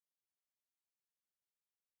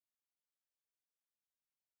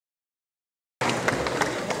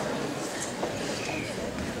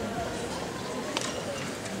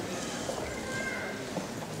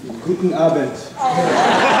Guten Abend.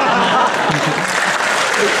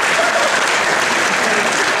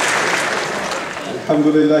 الحمد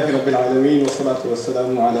لله رب العالمين والصلاة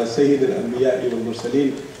والسلام على سيد الأنبياء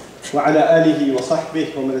والمرسلين وعلى آله وصحبه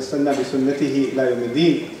ومن استنى بسنته إلى يوم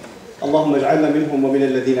الدين. اللهم اجعلنا منهم ومن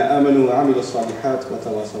الذين آمنوا وعملوا الصالحات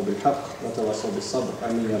وتواصوا بالحق وتواصوا بالصبر.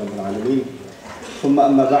 آمين يا رب العالمين. ثم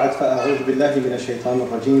أما بعد فأعوذ بالله من الشيطان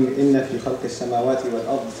الرجيم. إن في خلق السماوات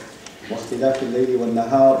والأرض واختلاف الليل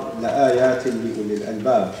والنهار لآيات لأولي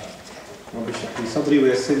الألباب. رب اشرح لي صدري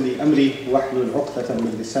ويسر لي أمري واحلل عقدة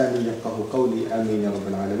من لساني يفقهوا قولي. آمين يا رب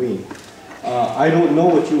العالمين. I don't know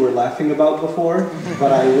what you were laughing about before,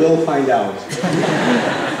 but I will find out.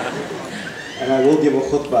 And I will give a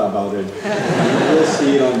khutbah about it. We'll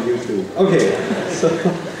see it on YouTube. Okay,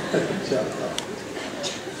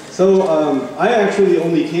 so I actually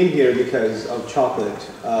only came here because of chocolate.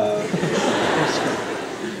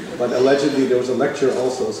 But allegedly there was a lecture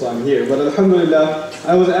also, so I'm here. But alhamdulillah,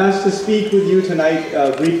 I was asked to speak with you tonight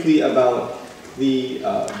briefly about the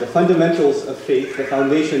fundamentals of faith, the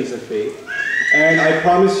foundations of faith. And I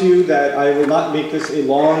promise you that I will not make this a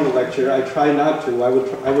long lecture. I try not to. I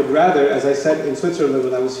would rather, as I said in Switzerland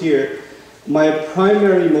when I was here, my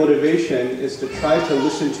primary motivation is to try to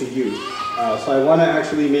listen to you. So I want to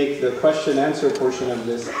actually make the question-answer portion of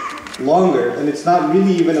this longer. And it's not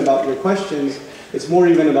really even about your questions. It's more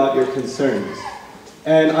even about your concerns.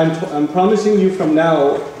 And I'm promising you from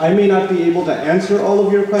now, I may not be able to answer all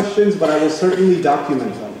of your questions, but I will certainly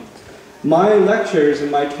document them. My lectures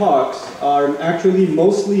and my talks are actually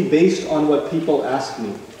mostly based on what people ask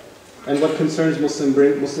me and what concerns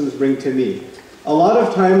Muslims bring to me. A lot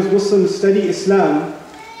of times Muslims study Islam,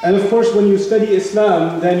 and of course when you study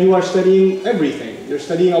Islam, then you are studying everything. You're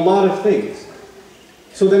studying a lot of things.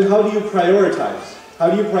 So then how do you prioritize? How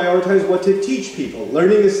do you prioritize what to teach people?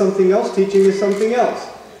 Learning is something else, teaching is something else.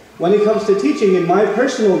 When it comes to teaching, in my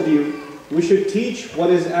personal view, we should teach what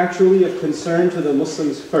is actually of concern to the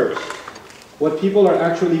Muslims first. What people are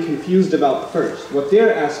actually confused about first. What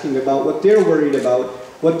they're asking about, what they're worried about,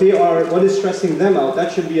 what is stressing them out,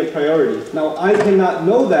 that should be a priority. Now, I cannot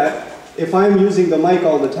know that if I'm using the mic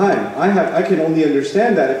all the time. I can only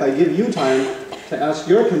understand that if I give you time to ask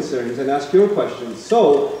your concerns and ask your questions.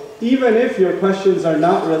 So, even if your questions are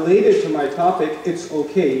not related to my topic, it's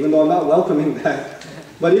okay, even though I'm not welcoming that.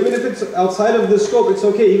 But even if it's outside of the scope, it's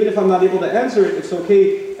okay. Even if I'm not able to answer it, it's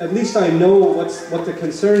okay. At least I know what the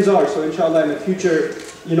concerns are. So inshallah, in a future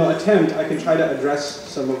attempt, I can try to address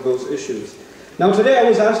some of those issues. Now today I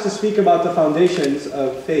was asked to speak about the foundations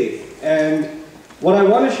of faith. And what I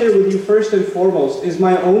want to share with you first and foremost is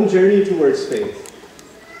my own journey towards faith.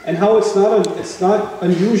 And how it's not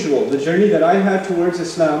unusual. The journey that I had towards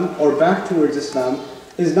Islam, or back towards Islam,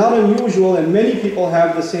 is not unusual, and many people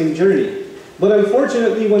have the same journey. But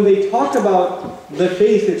unfortunately, when they talk about the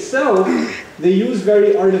faith itself, they use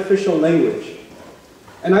very artificial language.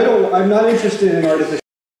 And I'm not interested in artificial.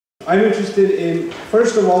 I'm interested in,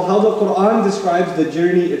 first of all, how the Quran describes the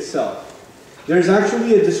journey itself. There's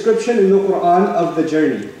actually a description in the Quran of the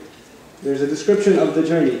journey. There's a description of the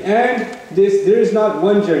journey. And there is not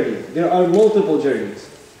one journey. There are multiple journeys.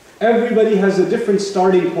 Everybody has a different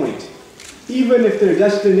starting point. Even if their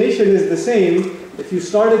destination is the same, if you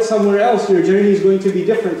started somewhere else, your journey is going to be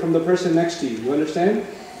different from the person next to you. You understand?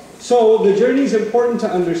 So the journey is important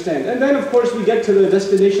to understand. And then of course we get to the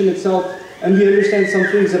destination itself and we understand some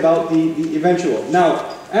things about the eventual. Now,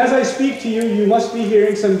 as I speak to you, you must be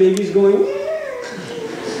hearing some babies going,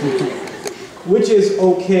 which is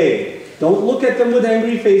okay. Don't look at them with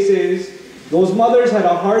angry faces. Those mothers had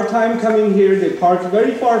a hard time coming here. They parked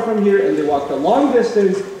very far from here and they walked a long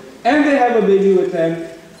distance and they have a baby with them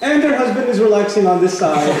and their husband is relaxing on this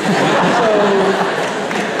side.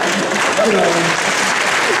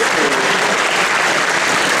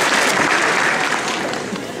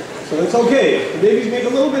 So it's okay. The babies make a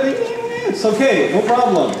little bit of, it's okay, no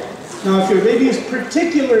problem. Now if your baby is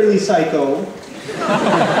particularly psycho,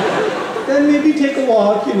 then maybe take a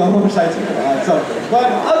walk, or something.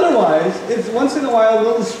 But otherwise, it's once in a while a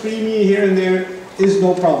little screamy here and there is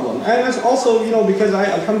no problem. And that's also, because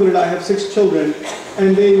alhamdulillah, I have 6 children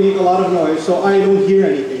and they make a lot of noise, so I don't hear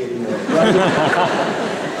anything anymore. Right?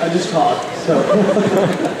 I just talk. So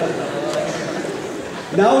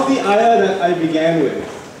now the ayah that I began with.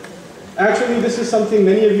 Actually, this is something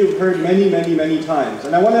many of you have heard many, many, many times.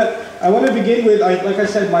 And I want to begin with, like I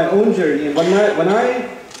said, my own journey. And when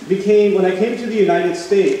I came to the United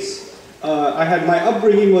States, my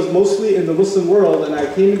upbringing was mostly in the Muslim world, and I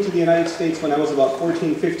came into the United States when I was about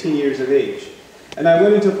 14, 15 years of age. And I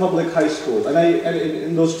went into public high school. And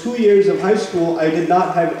in those 2 years of high school, I did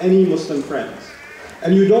not have any Muslim friends.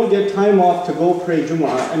 and you don't get time off to go pray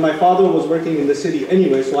Jumu'ah, and my father was working in the city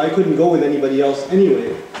anyway, so I couldn't go with anybody else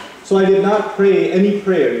anyway. So I did not pray any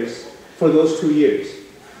prayers for those 2 years.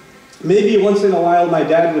 Maybe once in a while my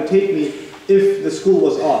dad would take me if the school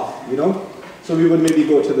was off, you know? So we would maybe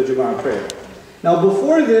go to the Jumu'ah prayer. Now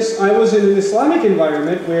before this, I was in an Islamic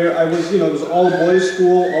environment where I was, it was all boys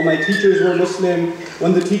school, all my teachers were Muslim.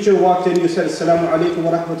 When the teacher walked in, you said, Assalamu alaikum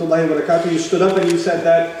wa rahmatullahi wa barakatuh. You stood up and you said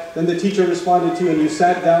that. Then the teacher responded to you and you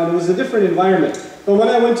sat down. It was a different environment. But when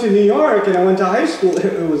I went to New York and I went to high school,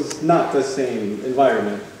 it was not the same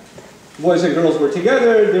environment. Boys and girls were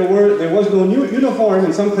together. There was no uniform.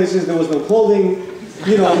 In some places there was no clothing.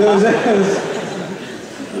 It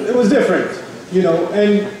was different.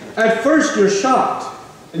 And at first you're shocked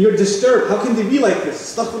and you're disturbed. How can they be like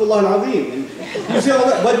this? Astaghfirullah al-Azim. And you say all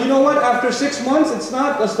that. But you know what? After 6 months, it's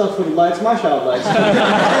not astaghfirullah, it's mashallah.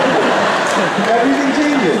 Everything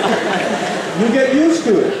changes. You get used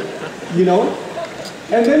to it,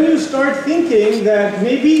 And then you start thinking that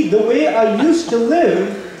maybe the way I used to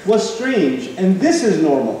live was strange and this is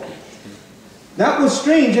normal. That was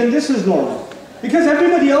strange and this is normal. Because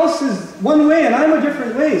everybody else is one way and I'm a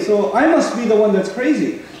different way, so I must be the one that's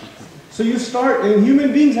crazy. So you start, and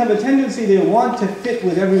human beings have a tendency, they want to fit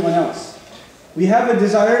with everyone else. We have a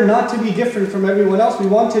desire not to be different from everyone else. We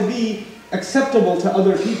want to be acceptable to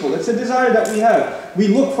other people. It's a desire that we have. We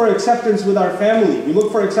look for acceptance with our family. We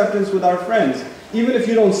look for acceptance with our friends. Even if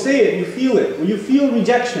you don't say it, you feel it. When you feel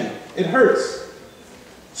rejection, it hurts.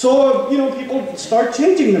 So, people start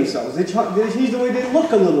changing themselves. They change the way they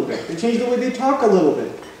look a little bit. They change the way they talk a little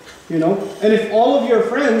bit. And if all of your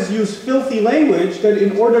friends use filthy language, then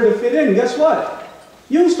in order to fit in, guess what?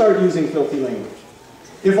 You start using filthy language.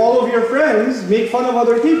 If all of your friends make fun of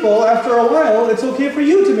other people, after a while, it's okay for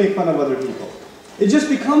you to make fun of other people. It just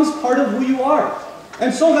becomes part of who you are.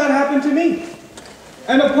 And so that happened to me.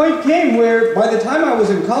 And a point came where, by the time I was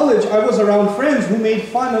in college, I was around friends who made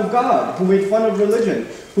fun of God, who made fun of religion,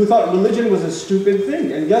 who thought religion was a stupid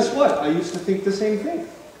thing. And guess what? I used to think the same thing.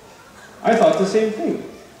 I thought the same thing.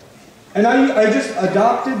 And I just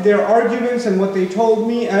adopted their arguments and what they told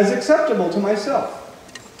me as acceptable to myself.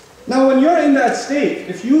 Now when you're in that state,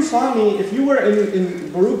 if you saw me, if you were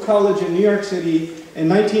in Baruch College in New York City in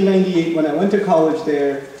 1998 when I went to college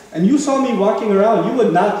there, and you saw me walking around, you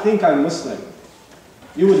would not think I'm Muslim.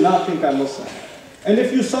 You would not think I'm Muslim. And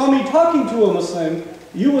if you saw me talking to a Muslim,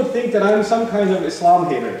 you would think that I'm some kind of Islam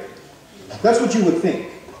hater. That's what you would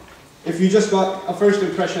think, if you just got a first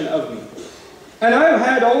impression of me. And I've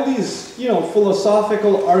had all these,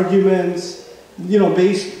 philosophical arguments,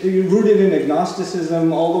 rooted in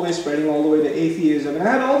agnosticism, all the way spreading all the way to atheism. And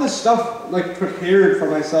I had all this stuff prepared for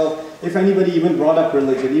myself if anybody even brought up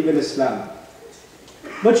religion, even Islam.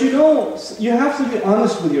 But you have to be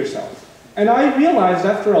honest with yourself. And I realized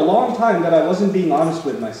after a long time that I wasn't being honest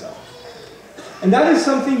with myself. And that is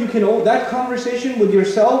something that conversation with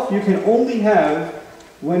yourself you can only have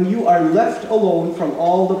when you are left alone from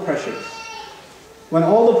all the pressures. When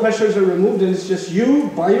all the pressures are removed and it's just you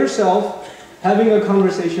by yourself having a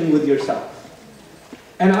conversation with yourself.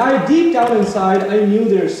 And deep down inside, I knew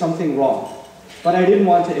there's something wrong, but I didn't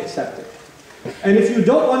want to accept it. And if you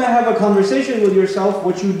don't want to have a conversation with yourself,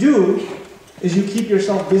 what you do is you keep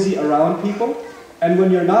yourself busy around people, and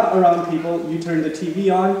when you're not around people, you turn the TV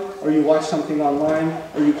on, or you watch something online,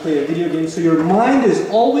 or you play a video game. So your mind is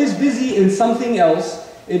always busy in something else.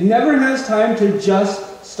 It never has time to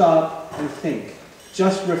just stop and think.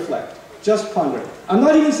 Just reflect. Just ponder. I'm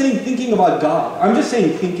not even saying thinking about God. I'm just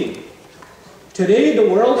saying thinking. Today the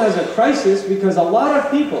world has a crisis because a lot of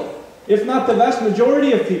people, if not the vast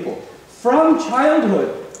majority of people, from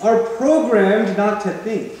childhood are programmed not to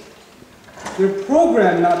think. They're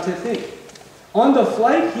programmed not to think. On the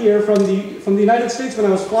flight here from the United States, when I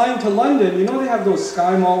was flying to London, they have those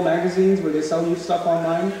Sky Mall magazines where they sell you stuff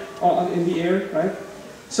online, in the air, right?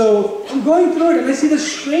 So I'm going through it and I see the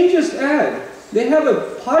strangest ad. They have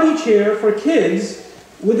a potty chair for kids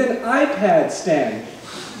with an iPad stand.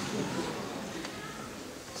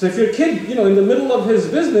 So if your kid, in the middle of his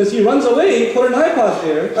business, he runs away, put an iPad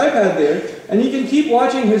there, and he can keep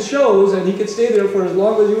watching his shows, and he can stay there for as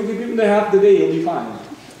long as you can keep him there half the day, he'll be fine.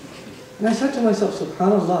 And I said to myself,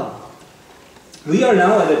 subhanAllah, we are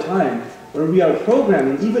now at a time where we are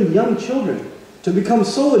programming even young children to become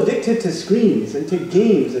so addicted to screens and to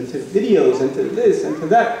games and to videos and to this and to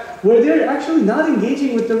that, where they're actually not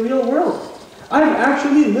engaging with the real world. I've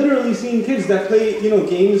actually literally seen kids that play,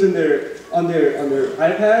 games on their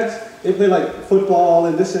iPads. They play football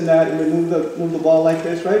and this and that, and they move the ball like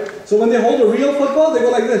this, right? So when they hold a real football, they go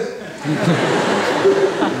like this.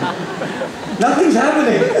 Nothing's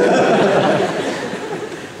happening.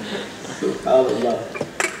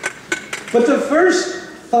 But the first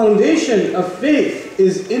foundation of faith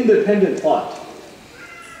is independent thought.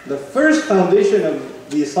 The first foundation of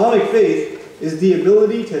the Islamic faith is the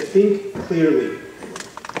ability to think clearly.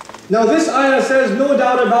 Now this ayah says, no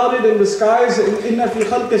doubt about it in the skies, إِنَّ فِي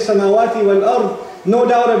خَلْقِ السَّمَاوَاتِ وَالْأَرْضِ, no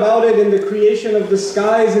doubt about it in the creation of the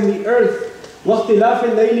skies and the earth, وَاخْتِلَافِ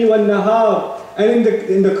اللَّيْلِ وَالنَّهَارِ, and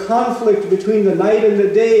in the conflict between the night and the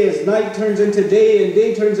day, as night turns into day and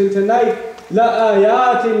day turns into night,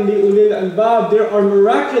 لَآيَاتٍ لِأُولِي الْأَلْبَابِ, there are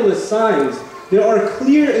miraculous signs, there are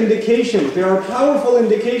clear indications, there are powerful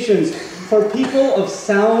indications for people of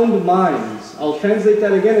sound minds. I'll translate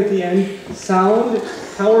that again at the end. Sound,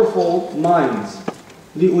 powerful minds.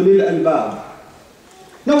 لِأُولِي الْأَلْبَابِ.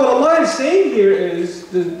 Now what Allah is saying here is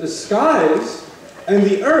the skies and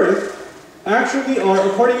the earth actually are,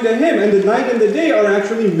 according to Him, and the night and the day are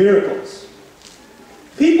actually miracles.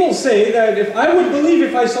 People say that if I would believe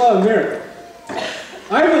if I saw a miracle,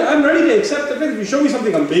 I'm ready to accept the faith. If you show me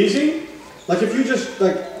something amazing, like if you just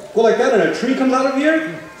go like that and a tree comes out of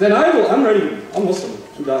here, then I'm ready. I'm Muslim.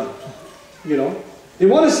 I'm done. You know? They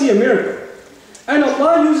want to see a miracle. And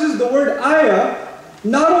Allah uses the word ayah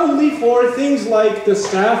not only for things like the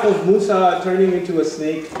staff of Musa turning into a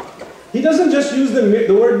snake. He doesn't just use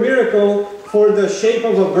the word miracle for the shape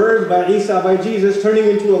of a bird by Isa, by Jesus, turning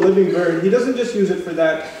into a living bird. He doesn't just use it for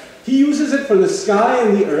that. He uses it for the sky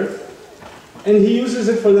and the earth. And He uses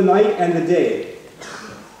it for the night and the day.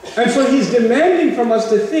 And so He's demanding from us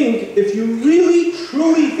to think, if you really,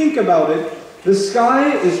 truly think about it, the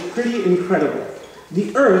sky is pretty incredible.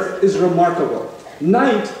 The earth is remarkable.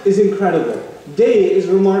 Night is incredible. Day is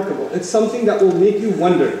remarkable. It's something that will make you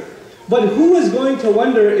wonder. But who is going to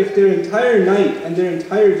wonder if their entire night and their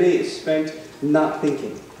entire day is spent not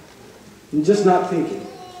thinking? Just not thinking.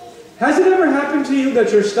 Has it ever happened to you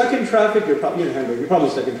that you're stuck in traffic? You're probably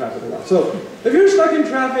stuck in traffic a lot. So if you're stuck in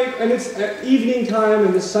traffic and it's at evening time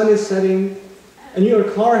and the sun is setting and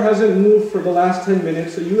your car hasn't moved for the last 10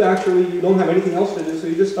 minutes, so you don't have anything else to do, so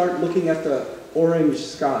you just start looking at the orange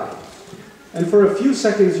sky. And for a few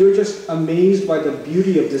seconds you're just amazed by the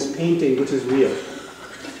beauty of this painting, which is real.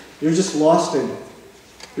 You're just lost in it.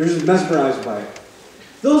 You're just mesmerized by it.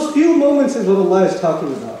 Those few moments is what Allah is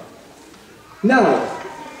talking about. Now,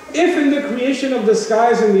 if in the creation of the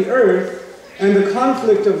skies and the earth and the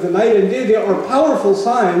conflict of the night and day there are powerful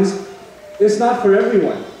signs, it's not for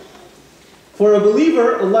everyone. For a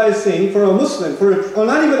believer, Allah is saying, for a Muslim, or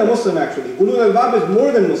not even a Muslim actually, ulul albab is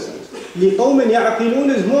more than Muslims. لِقَوْمٍ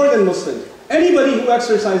يَعْقِلُونَ is more than Muslims. Anybody who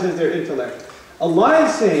exercises their intellect. Allah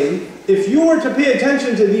is saying, if you were to pay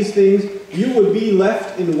attention to these things, you would be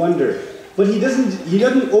left in wonder. But He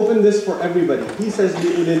doesn't open this for everybody. He says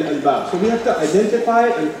لِأُولِي الْأَلْبَابِ. So we have to identify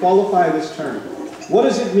and qualify this term. What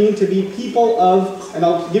does it mean to be people of, and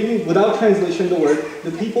I'll give you without translation the word,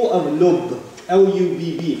 the people of Lub.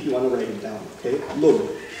 L-U-B-B if you want to write it down. Okay? Lub.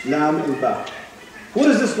 Lam and Ba. What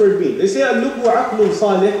does this word mean? They say اللُّبُ عَقْلٌ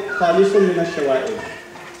صَالِحٌ خَالِصٌ مِنَ الشَّوَائِبِ.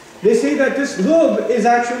 They say that this lub is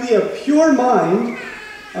actually a pure mind.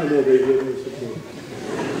 Oh no, baby, it's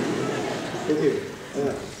okay.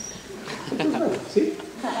 Yeah. See?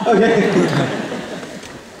 Okay.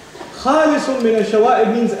 Khalisun min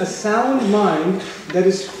al-shawa'ib means a sound mind that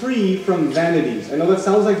is free from vanities. I know that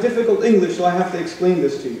sounds like difficult English, so I have to explain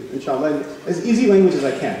this to you, inshallah, in as easy language as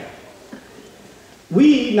I can.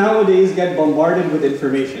 We nowadays get bombarded with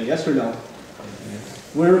information, yes or no?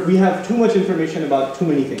 Where we have too much information about too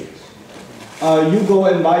many things. You go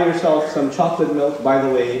and buy yourself some chocolate milk. By the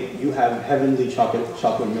way, you have heavenly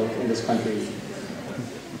chocolate milk in this country.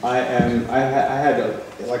 I had a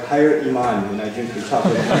higher iman when I drink the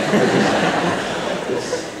chocolate milk.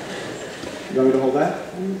 You want me to hold that?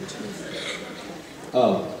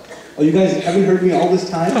 Oh, you guys haven't heard me all this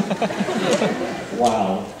time?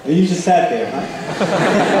 Wow. And you just sat there, huh?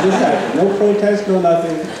 Just sat there. No protest, no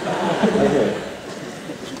nothing. Okay.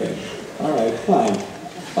 All right, fine.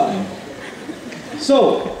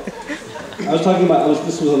 So, I was talking about,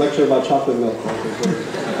 this was a lecture about chocolate milk.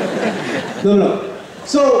 No.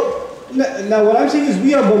 So, now what I'm saying is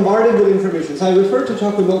we are bombarded with information. So I refer to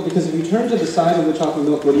chocolate milk because if you turn to the side of the chocolate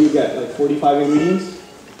milk, what do you get? Like 45 ingredients?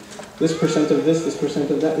 This percent of this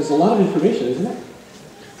percent of that. There's a lot of information, isn't it?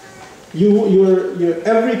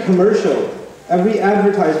 Every commercial, every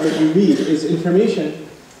advertisement you read is information.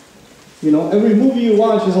 You know, every movie you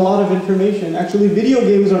watch is a lot of information. Actually, video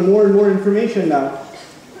games are more and more information now.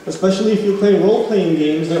 Especially if you play role-playing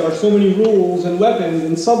games, there are so many rules and weapons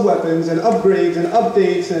and sub-weapons and upgrades and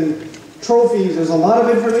updates and trophies. There's a lot of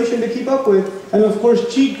information to keep up with. And of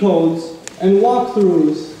course, cheat codes and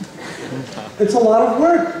walkthroughs. It's a lot of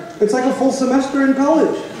work. It's like a full semester in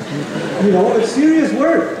college. You know, it's serious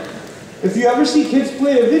work. If you ever see kids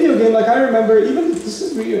play a video game, like I remember, even this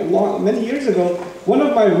is many years ago, one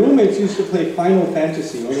of my roommates used to play Final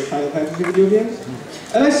Fantasy, you know the Final Fantasy video games?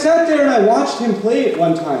 And I sat there and I watched him play it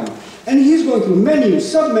one time. And he's going through menu,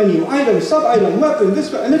 sub-menu, item, sub-item, weapon,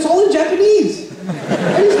 this, and it's all in Japanese.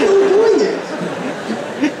 And he's still doing it.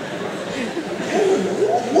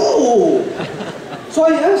 Whoa! So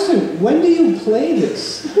I asked him, when do you play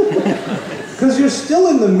this? Because you're still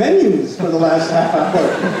in the menus for the last half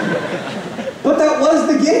hour. But that was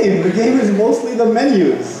the game. The game is mostly the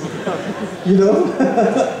menus. You know?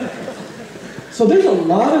 So there's a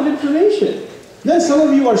lot of information. Then some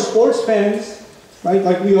of you are sports fans, right?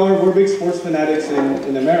 Like we are, we're big sports fanatics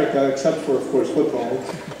in America, except for, of course, football.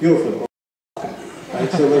 You're a football fan, right?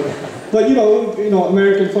 So like, but you know,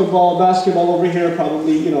 American football, basketball over here,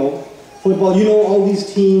 probably, you know, football, you know all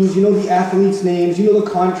these teams, you know the athletes' names, you know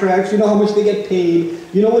the contracts, you know how much they get paid,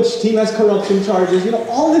 you know which team has corruption charges, you know,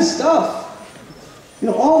 all this stuff. You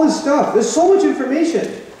know, all this stuff. There's so much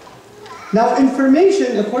information. Now,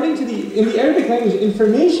 information, according to in the Arabic language,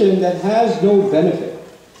 information that has no benefit,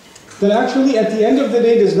 that actually at the end of the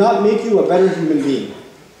day does not make you a better human being.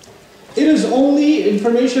 It is only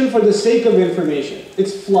information for the sake of information.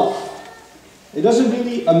 It's fluff. It doesn't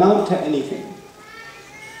really amount to anything.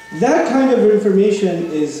 That kind of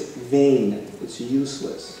information is vain. It's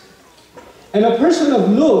useless. And a person of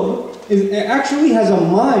lugh actually has a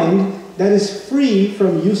mind that is free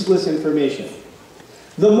from useless information.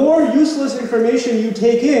 The more useless information you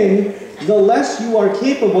take in, the less you are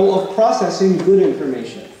capable of processing good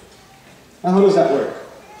information. Now, how does that work?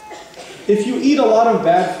 If you eat a lot of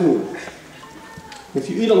bad food, if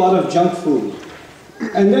you eat a lot of junk food,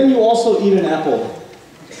 and then you also eat an apple,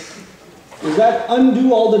 does that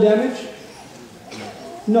undo all the damage?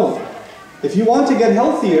 No. If you want to get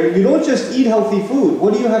healthier, you don't just eat healthy food.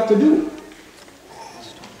 What do you have to do?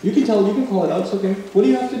 You can call it out, it's okay. What do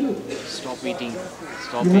you have to do? Stop eating.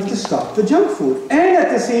 You have to stop the junk food and at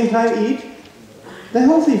the same time eat the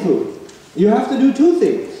healthy food. You have to do two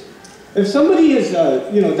things. If somebody has,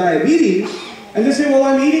 diabetes, and they say, well,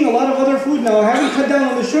 I'm eating a lot of other food now, I haven't cut down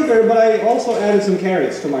on the sugar, but I also added some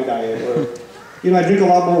carrots to my diet, or, I drink a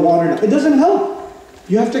lot more water now. It doesn't help.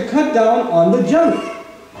 You have to cut down on the junk.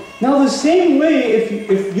 Now, the same way,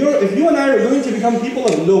 if you and I are going to become people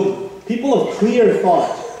of lugh, people of clear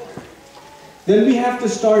thought, then we have to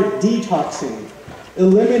start detoxing,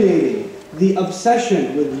 eliminating the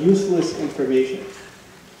obsession with useless information.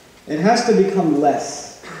 It has to become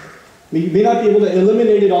less. We may not be able to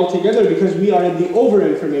eliminate it altogether because we are in the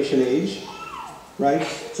over-information age, right?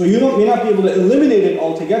 So you may not be able to eliminate it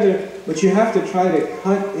altogether, but you have to try to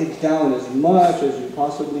cut it down as much as you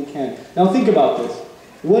possibly can. Now think about this.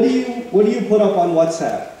 What do you put up on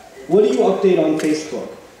WhatsApp? What do you update on Facebook?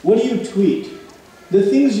 What do you tweet? The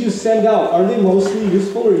things you send out, are they mostly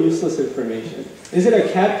useful or useless information? Is it a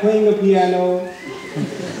cat playing a piano?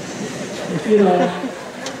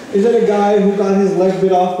 Is it a guy who got his leg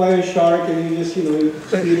bit off by a shark and he just, tweet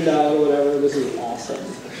it out or whatever? This is awesome.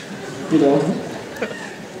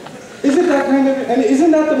 Is it that kind of, and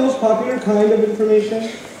isn't that the most popular kind of information?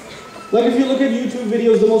 Like if you look at YouTube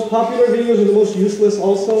videos, the most popular videos are the most useless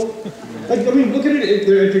also. Look at it,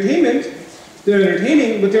 they're entertainment. They're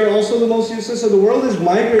entertaining, but they're also the most useless. So the world is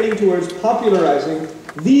migrating towards popularizing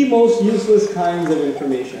the most useless kinds of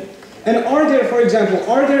information. And for example,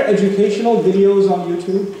 are there educational videos on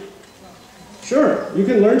YouTube? Sure, you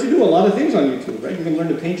can learn to do a lot of things on YouTube, right? You can learn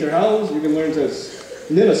to paint your house, you can learn to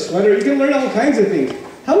knit a sweater, you can learn all kinds of things.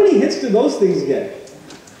 How many hits do those things get?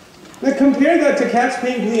 Now compare that to cats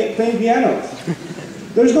playing pianos.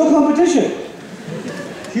 There's no competition.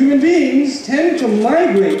 Human beings tend to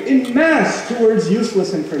migrate in mass towards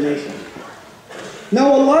useless information. Now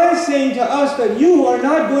Allah is saying to us that you are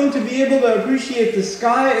not going to be able to appreciate the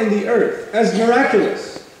sky and the earth as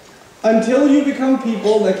miraculous until you become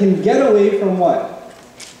people that can get away from what?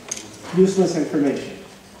 Useless information.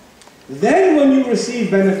 Then when you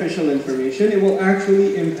receive beneficial information, it will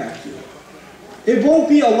actually impact you. It won't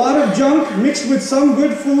be a lot of junk mixed with some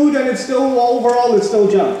good food and it's still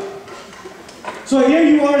junk. So here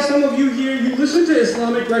you are, some of you here, you listen to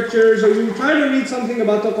Islamic lectures, or you try to read something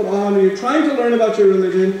about the Quran, or you're trying to learn about your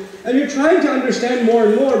religion, and you're trying to understand more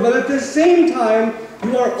and more, but at the same time,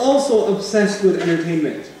 you are also obsessed with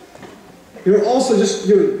entertainment. You're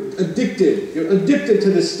addicted. You're addicted to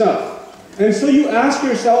this stuff. And so you ask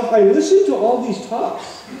yourself, I listen to all these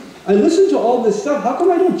talks. I listen to all this stuff. How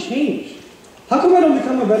come I don't change? How come I don't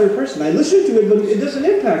become a better person? I listen to it, but it doesn't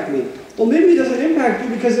impact me. Well, maybe it doesn't impact you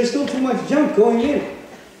because there's still too much junk going in.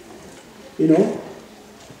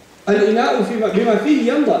 Al-ina'u bima fihi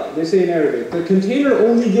yanḍa, they say in Arabic. The container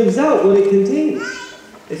only gives out what it contains.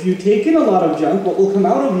 If you take in a lot of junk, what will come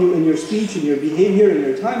out of you in your speech, in your behavior, in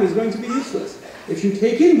your time is going to be useless. If you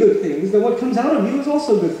take in good things, then what comes out of you is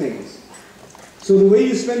also good things. So the way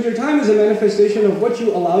you spend your time is a manifestation of what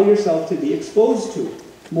you allow yourself to be exposed to,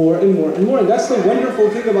 more and more and more. And that's the wonderful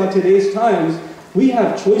thing about today's times. We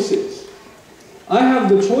have choices. I have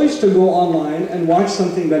the choice to go online and watch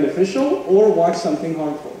something beneficial or watch something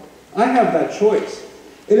harmful. I have that choice.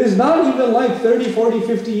 It is not even like 30, 40,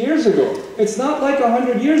 50 years ago. It's not like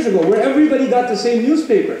 100 years ago where everybody got the same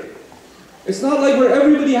newspaper. It's not like where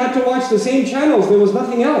everybody had to watch the same channels. There was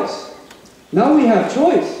nothing else. Now we have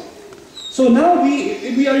choice. So now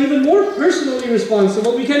we are even more personally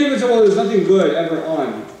responsible. We can't even say, well, there's nothing good ever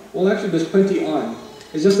on. Well, actually, there's plenty on.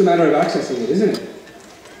 It's just a matter of accessing it, isn't it?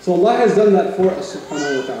 So Allah has done that for us,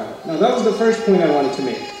 subhanahu wa ta'ala. Now, that was the first point I wanted to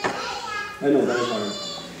make. I know, that was hard.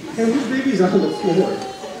 Hey, whose baby's on the floor?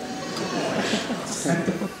 At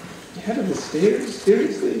the head of the stairs?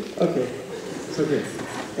 Seriously? Okay. It's okay.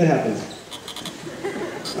 It happens.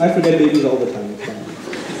 I forget babies all the time.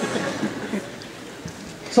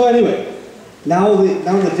 So anyway, now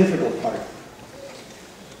the difficult part.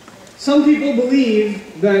 Some people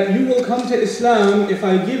believe that you will come to Islam if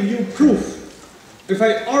I give you proof. If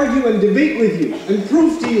I argue and debate with you and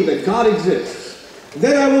prove to you that God exists,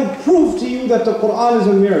 then I will prove to you that the Quran is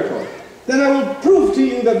a miracle. Then I will prove to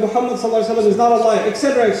you that Muhammad ﷺ is not a lie,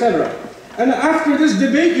 etc., etc. And after this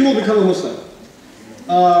debate, you will become a Muslim.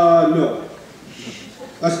 No.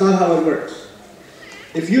 That's not how it works.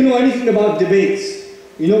 If you know anything about debates,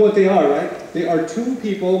 you know what they are, right? They are two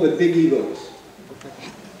people with big egos.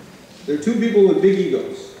 They're two people with big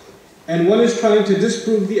egos. And one is trying to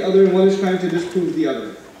disprove the other, and one is trying to disprove the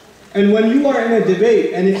other. And when you are in a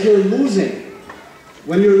debate, and if you're losing,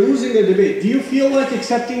 when you're losing a debate, do you feel like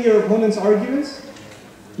accepting your opponent's arguments?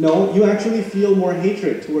 No, you actually feel more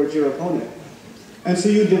hatred towards your opponent. And so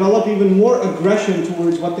you develop even more aggression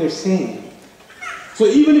towards what they're saying. So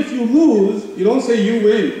even if you lose, you don't say you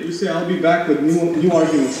win. You say, I'll be back with new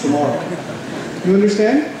arguments tomorrow. You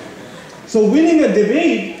understand? So winning a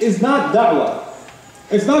debate is not da'wah.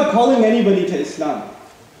 It's not calling anybody to Islam.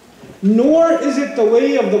 Nor is it the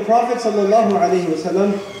way of the Prophet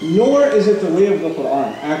ﷺ, nor is it the way of the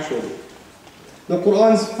Quran, actually. The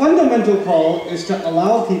Quran's fundamental call is to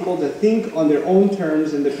allow people to think on their own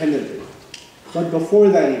terms independently. But before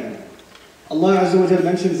that even, Allah Azza wa Jalla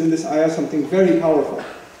mentions in this ayah something very powerful.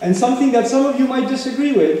 And something that some of you might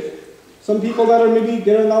disagree with. Some people that are maybe,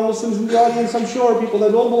 there are non-Muslims in the audience, I'm sure, people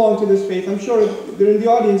that don't belong to this faith, I'm sure they're in the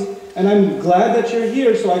audience. And I'm glad that you're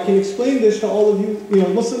here so I can explain this to all of you,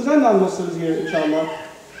 Muslims and non-Muslims here, inshallah.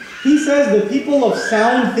 He says the people of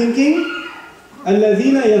sound thinking,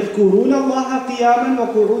 الَّذِينَ يَذْكُرُونَ اللَّهَ قِيَامًا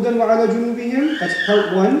وَقُعُودًا وَعَلَى جُنُوبِهِمْ. That's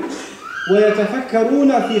part 1.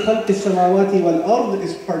 وَيَتَفَكَّرُونَ فِي خَلْقِ السَّمَاوَاتِ وَالْأَرْضِ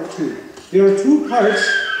is part 2. There are two parts.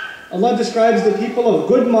 Allah describes the people of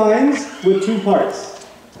good minds with two parts.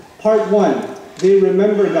 Part 1, they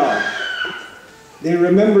remember God. They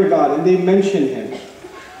remember God and they mention Him.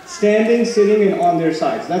 Standing, sitting, and on their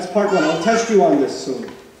sides. That's part 1. I'll test you on this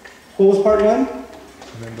soon. What was part 1?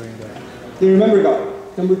 Remembering God. They remember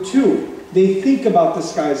God. Number 2, they think about the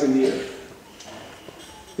skies and the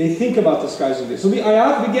earth. They think about the skies and the earth. So the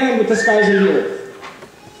ayat began with the skies and the earth.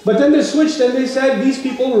 But then they switched and they said, these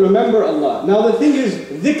people remember Allah. Now the thing is,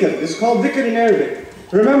 dhikr. It's called dhikr in Arabic.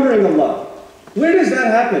 Remembering Allah. Where does that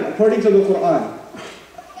happen according to the Quran?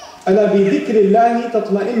 أَلَا بِذِكْرِ اللَّهِ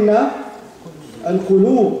تَطْمَئِنَّ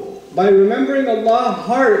الْقُلُوبِ. By remembering Allah,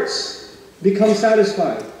 hearts become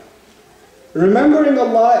satisfied. Remembering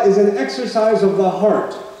Allah is an exercise of the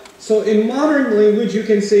heart. So in modern language you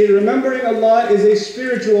can say remembering Allah is a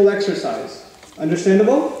spiritual exercise.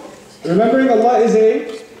 Understandable? Remembering Allah is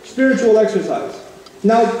a spiritual exercise.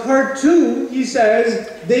 Now part 2, he says,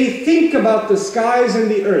 they think about the skies and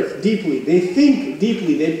the earth deeply. They think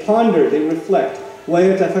deeply, they ponder, they reflect.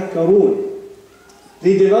 وَيَتَفَكَّرُونَ.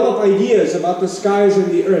 They develop ideas about the skies and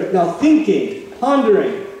the earth. Now thinking,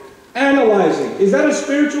 pondering, analyzing, is that a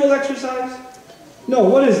spiritual exercise? No,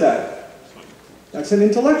 what is that? That's an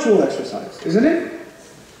intellectual exercise, isn't it?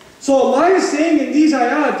 So Allah is saying in these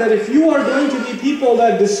ayat that if you are going to be people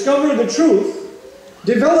that discover the truth,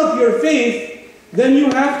 develop your faith, then you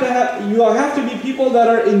have to be people that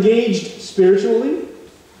are engaged spiritually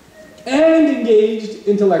and engaged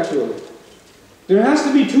intellectually. There has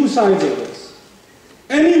to be two sides of this.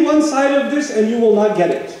 Any one side of this and you will not get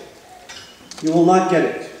it. You will not get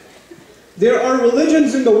it. There are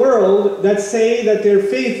religions in the world that say that their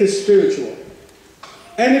faith is spiritual.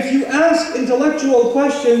 And if you ask intellectual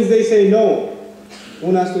questions, they say no.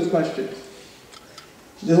 Don't ask those questions.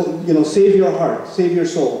 Save your heart, save your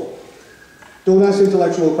soul. Don't ask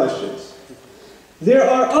intellectual questions. There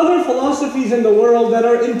are other philosophies in the world that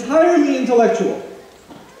are entirely intellectual.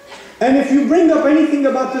 And if you bring up anything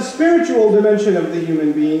about the spiritual dimension of the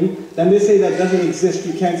human being, then they say that doesn't exist.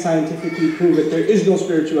 You can't scientifically prove it. There is no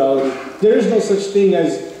spirituality. There is no such thing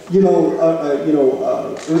as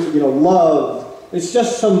love. It's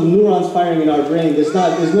just some neurons firing in our brain. There's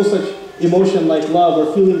no such emotion like love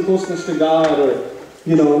or feeling closeness to God, or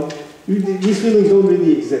these feelings don't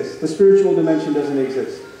really exist. The spiritual dimension doesn't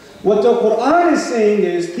exist. What the Quran is saying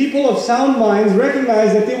is people of sound minds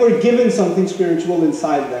recognize that they were given something spiritual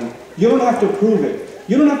inside them. You don't have to prove it.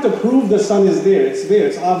 You don't have to prove the sun is there. It's there.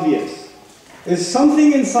 It's obvious. There's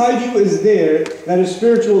something inside you is there that is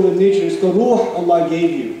spiritual in nature. It's the ruh Allah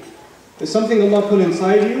gave you. There's something Allah put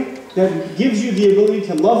inside you that gives you the ability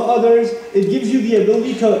to love others. It gives you the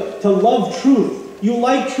ability to love truth. You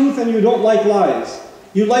like truth and you don't like lies.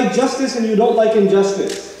 You like justice and you don't like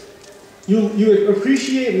injustice. You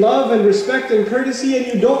appreciate love and respect and courtesy, and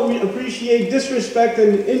you don't appreciate disrespect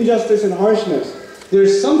and injustice and harshness.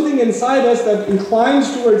 There's something inside us that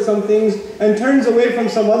inclines towards some things and turns away from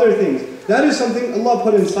some other things. That is something Allah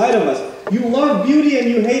put inside of us. You love beauty and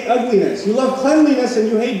you hate ugliness. You love cleanliness and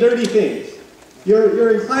you hate dirty things.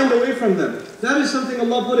 You're inclined away from them. That is something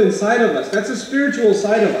Allah put inside of us. That's a spiritual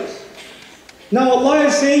side of us. Now Allah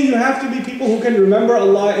is saying you have to be people who can remember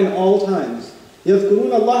Allah in all times. يَذْكُرُونَ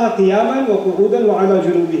اللَّهَ قِيَامًا وَقُعُودًا وَعَلَى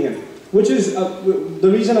جُنُوبِهِمْ, which is the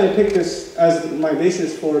reason I picked this as my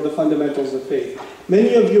basis for the fundamentals of faith.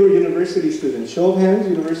 Many of you are university students. Show of hands,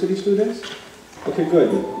 university students? Okay, good.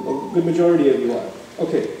 A good majority of you are.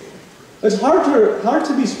 Okay. It's hard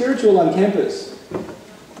to be spiritual on campus.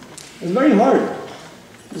 It's very hard.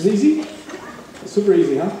 It's easy? It's super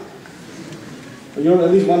easy, huh? At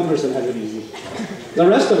least one person has it easy. The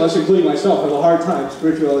rest of us, including myself, have a hard time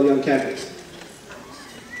spirituality on campus.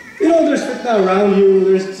 There's fitna around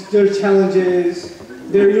you, there's challenges,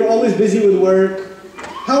 you're always busy with work.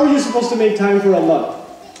 How are you supposed to make time for Allah?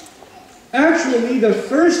 Actually, the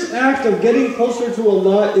first act of getting closer to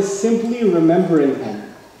Allah is simply remembering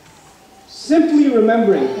Him. Simply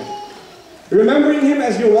remembering Him. Remembering Him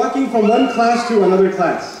as you're walking from one class to another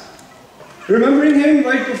class. Remembering Him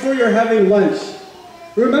right before you're having lunch.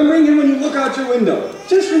 Remembering Him when you look out your window.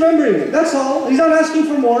 Just remembering Him, that's all. He's not asking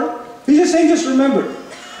for more. He's just saying just remember.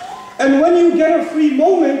 And when you get a free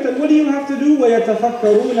moment, then what do you have to do?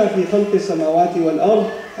 وَيَتَفَكَّرُونَ فِي خَلْقِ السَّمَاوَاتِ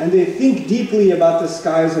وَالْأَرْضِ, and they think deeply about the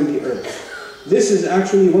skies and the earth. This is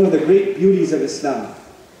actually one of the great beauties of Islam.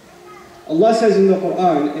 Allah says in the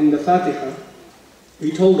Quran, in the Fatiha,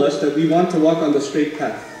 He told us that we want to walk on the straight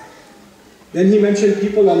path. Then He mentioned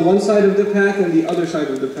people on one side of the path and the other side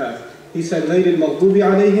of the path. He said, غَيْرِ الْمَغْضُوبِ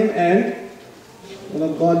عَلَيْهِمْ and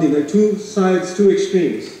there are two sides, two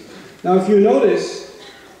extremes. Now if you notice,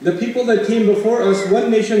 the people that came before us, one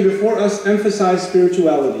nation before us, emphasized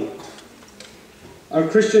spirituality. Our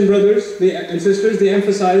Christian brothers and sisters, they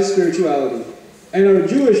emphasized spirituality. And our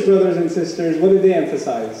Jewish brothers and sisters, what did they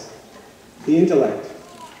emphasize? The intellect.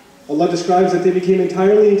 Allah describes that they became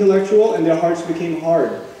entirely intellectual and their hearts became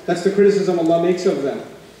hard. That's the criticism Allah makes of them.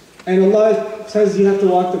 And Allah says you have to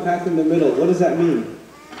walk the path in the middle. What does that mean?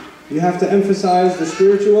 You have to emphasize the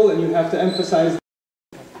spiritual and you have to emphasize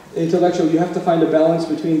intellectual. You have to find a balance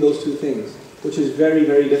between those two things, which is very,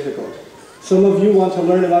 very difficult. Some of you want to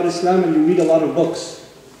learn about Islam and you read a lot of books.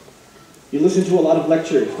 You listen to a lot of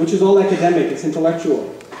lectures, which is all academic, it's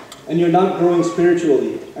intellectual. And you're not growing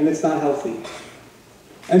spiritually, and it's not healthy.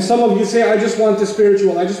 And some of you say, I just want the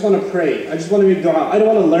spiritual, I just want to pray, I just want to make dua, I don't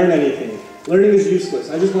want to learn anything. Learning is useless,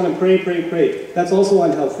 I just want to pray, pray, pray. That's also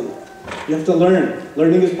unhealthy. You have to learn.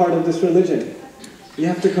 Learning is part of this religion. You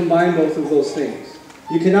have to combine both of those things.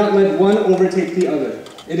 You cannot let one overtake the other.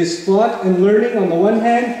 It is thought and learning on the one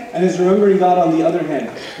hand, and is remembering God on the other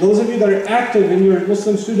hand. Those of you that are active in your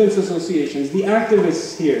Muslim Students Associations, the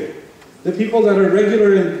activists here, the people that are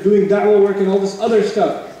regular in doing da'wah work and all this other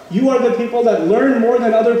stuff, you are the people that learn more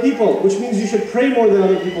than other people, which means you should pray more than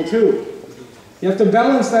other people too. You have to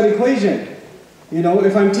balance that equation.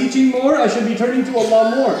 If I'm teaching more, I should be turning to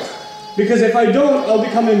Allah more. Because if I don't, I'll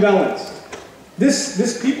become imbalanced.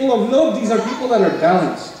 This people of Lod, these are people that are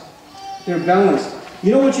balanced. They're balanced.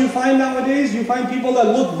 You know what you find nowadays? You find people that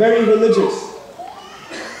look very religious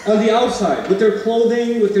on the outside, with their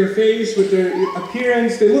clothing, with their face, with their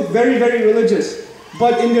appearance. They look very, very religious.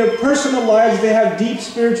 But in their personal lives, they have deep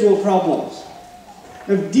spiritual problems.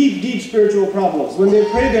 They have deep, deep spiritual problems. When they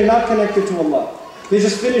pray, they're not connected to Allah. They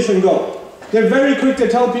just finish and go. They're very quick to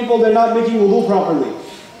tell people they're not making wudu properly.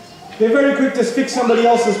 They're very quick to fix somebody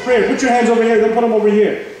else's prayer. Put your hands over here, don't put them over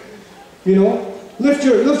here. You know? Lift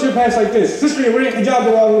your pants like this. Sister, you're wearing hijab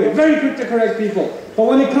the wrong way. Very quick to correct people. But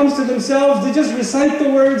when it comes to themselves, they just recite the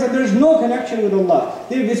words and there's no connection with Allah.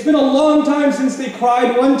 It's been a long time since they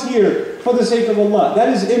cried one tear for the sake of Allah. That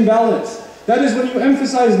is imbalance. That is when you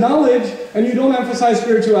emphasize knowledge and you don't emphasize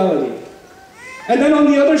spirituality. And then on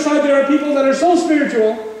the other side, there are people that are so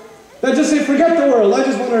spiritual that just say, forget the world, I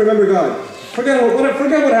just want to remember God. Forget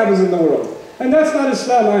what happens in the world. And that's not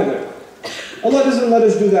Islam either. Allah doesn't let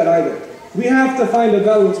us do that either. We have to find a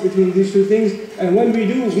balance between these two things, and when we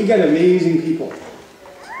do, we get amazing people.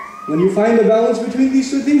 When you find a balance between these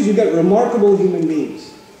two things, you get remarkable human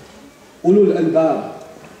beings. Ulul albab.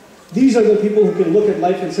 These are the people who can look at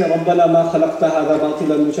life and say, Rabbana ma khalaqta hadha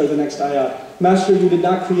batilan, which are the next ayat. Master, you did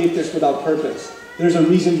not create this without purpose. There's a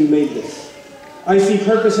reason you made this. I see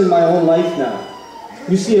purpose in my own life now.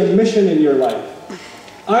 You see a mission in your life.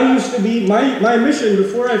 I used to be, my mission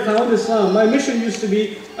before I found Islam, my mission used to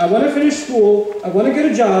be, I want to finish school, I want to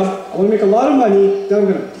get a job, I want to make a lot of money, then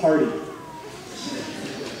I'm going to party.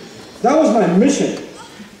 That was my mission.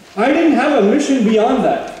 I didn't have a mission beyond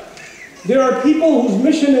that. There are people whose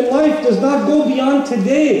mission in life does not go beyond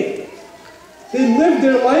today. They live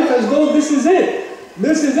their life as though this is it.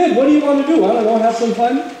 This is it. What do you want to do? I don't know, have some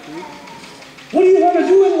fun? What do you want to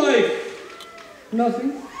do in life?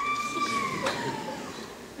 Nothing.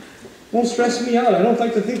 Don't stress me out. I don't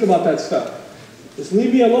like to think about that stuff. Just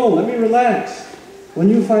leave me alone. Let me relax. When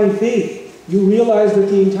you find faith, you realize that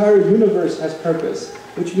the entire universe has purpose,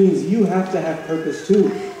 which means you have to have purpose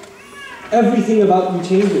too. Everything about you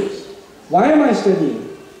changes. Why am I studying?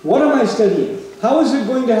 What am I studying? How is it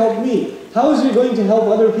going to help me? How is it going to help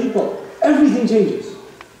other people? Everything changes.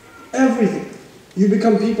 Everything. You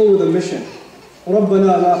become people with a mission.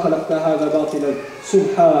 رَبَّنَا مَا خَلَقْتَ هَذَا بَاطِلًا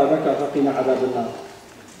سُبْحَانَكَ فَقِنَا عَذَابَ النَّارِ.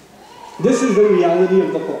 This is the reality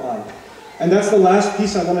of the Qur'an. And that's the last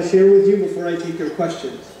piece I want to share with you before I take your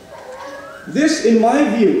questions. This, in my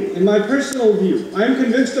view, in my personal view, I am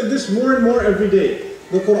convinced of this more and more every day.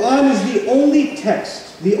 The Qur'an is the only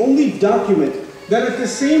text, the only document that at the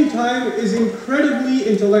same time is incredibly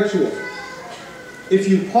intellectual. If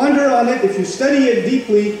you ponder on it, if you study it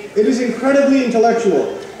deeply, it is incredibly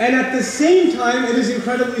intellectual. And at the same time, it is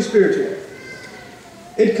incredibly spiritual.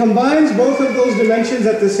 It combines both of those dimensions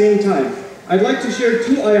at the same time. I'd like to share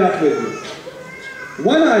two ayat with you.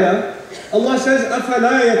 One ayah, Allah says,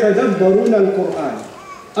 أَفَلَا يَتَدَبَّرُونَ الْقُرْآنِ.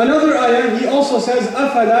 Another ayah, He also says,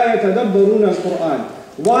 أَفَلَا يَتَدَبَّرُونَ الْقُرْآنِ.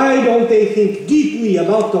 Why don't they think deeply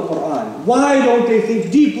about the Qur'an? Why don't they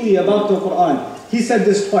think deeply about the Qur'an? He said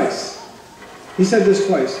this twice. He said this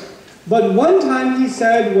twice. But one time He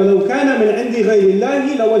said, وَلَوْ كَانَ مِنْ عِنْدِ غَيْرِ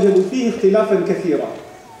اللَّهِ لَوَجَدُوا فِيهِ اخْتِلَافًا كَثِيرًا.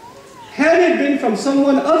 Had it been from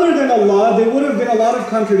someone other than Allah, there would have been a lot of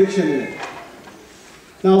contradiction in it.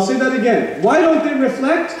 Now I'll say that again. Why don't they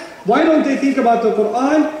reflect? Why don't they think about the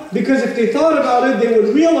Qur'an? Because if they thought about it, they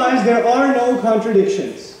would realize there are no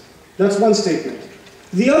contradictions. That's one statement.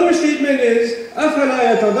 The other statement is,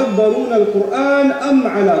 أَفَلَا يَتَدَبَّرُونَ الْقُرْآنَ أَمْ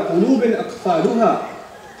عَلَى قُلُوبٍ أَقْفَالُهَا.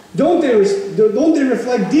 Don't they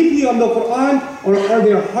reflect deeply on the Qur'an, or are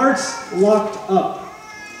their hearts locked up?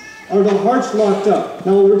 Are the hearts locked up?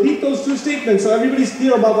 Now I'll repeat those two statements so everybody's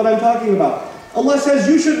clear about what I'm talking about. Allah says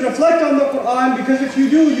you should reflect on the Qur'an, because if you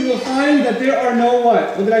do, you will find that there are no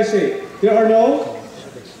what? What did I say? There are no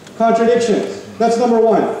contradictions. That's number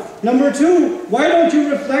one. Number two, why don't you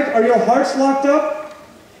reflect? Are your hearts locked up?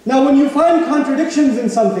 Now when you find contradictions in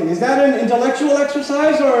something, is that an intellectual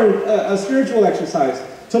exercise or a spiritual exercise?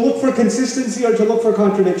 To look for consistency or to look for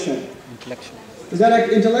contradiction? Intellectual. Is that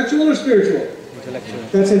intellectual or spiritual? Intellectual.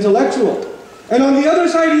 That's intellectual. And on the other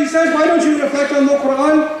side He says, why don't you reflect on the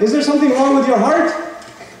Qur'an? Is there something wrong with your heart?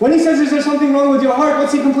 When He says, is there something wrong with your heart,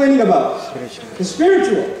 what's He complaining about? Spiritual. The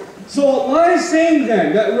spiritual. So Allah is saying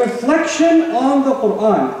then that reflection on the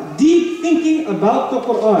Qur'an, deep thinking about the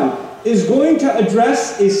Qur'an, is going to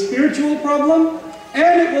address a spiritual problem,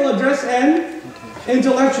 and it will address an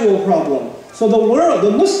intellectual problem. So the world,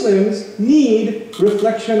 the Muslims need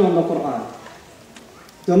reflection on the Qur'an.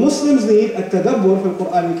 The Muslims need at-tadabbur fil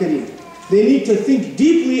Qur'an al-Kareem. They need to think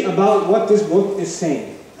deeply about what this book is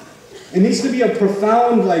saying. It needs to be a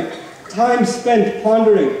profound, time spent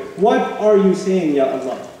pondering. What are you saying, Ya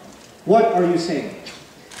Allah? What are you saying?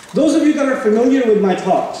 Those of you that are familiar with my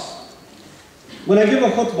talks, when I give a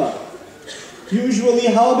khutbah, usually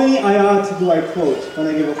how many ayat do I quote when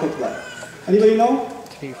I give a khutbah? Anybody know?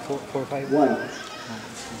 3, 4, 5. 1.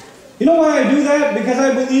 You know why I do that? Because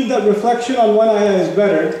I believe that reflection on one ayah is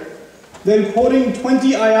better than quoting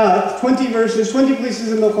 20 ayat, 20 verses, 20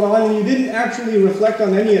 places in the Quran, and you didn't actually reflect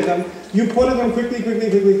on any of them. You quoted them quickly.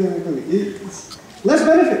 It's less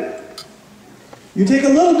benefit. You take a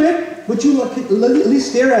little bit, but you at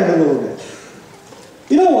least stare at it a little bit.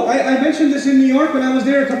 You know, I mentioned this in New York when I was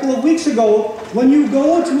there a couple of weeks ago. When you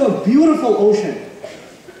go to a beautiful ocean,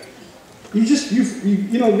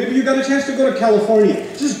 you know, maybe you got a chance to go to California.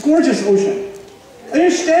 It's just gorgeous ocean. And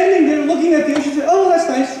you're standing there looking at the ocean and say, oh, that's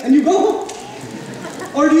nice, and you go.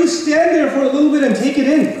 Or do you stand there for a little bit and take it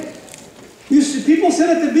in? People sit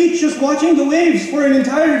at the beach just watching the waves for an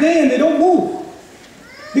entire day and they don't move.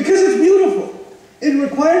 Because it's beautiful. It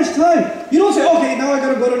requires time. You don't say, okay, now I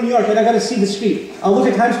got to go to New York and I got to see the street. I'll look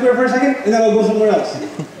at Times Square for a second and then I'll go somewhere else.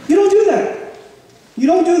 You don't do that. You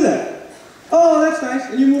don't do that. Oh, that's nice,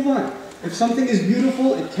 and you move on. If something is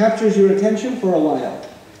beautiful, it captures your attention for a while.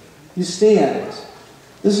 You stay at it.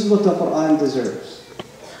 This is what the Quran deserves.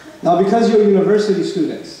 Now, because you're university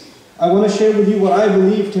students, I want to share with you what I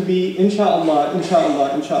believe to be, inshallah,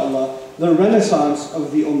 the renaissance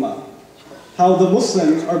of the Ummah. How the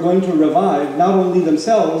Muslims are going to revive not only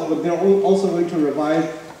themselves, but they're also going to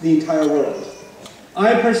revive the entire world.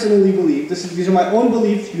 I personally believe, these are my own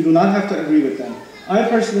beliefs, you do not have to agree with them. I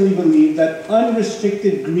personally believe that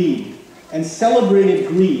unrestricted greed and celebrated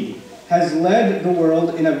greed has led the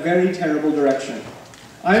world in a very terrible direction.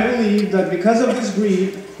 I believe that because of this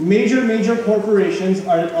greed, major corporations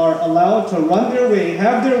are allowed to run their way,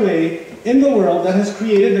 have their way in the world that has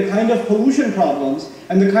created the kind of pollution problems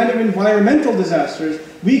and the kind of environmental disasters.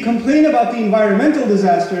 We complain about the environmental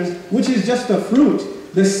disasters, which is just the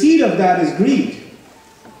fruit. The seed of that is greed.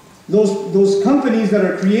 Those companies that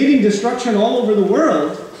are creating destruction all over the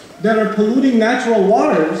world, that are polluting natural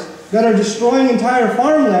waters, that are destroying entire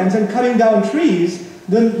farmlands and cutting down trees,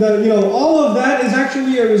 all of that is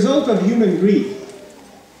actually a result of human greed.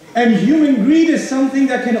 And human greed is something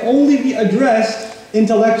that can only be addressed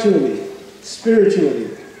intellectually, spiritually.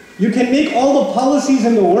 You can make all the policies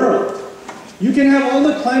in the world. You can have all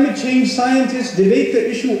the climate change scientists debate the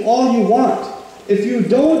issue all you want. If you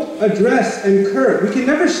don't address and curb, we can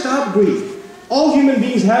never stop greed. All human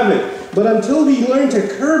beings have it. But until we learn to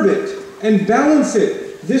curb it and balance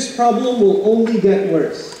it, this problem will only get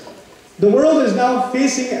worse. The world is now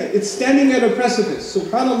it's standing at a precipice.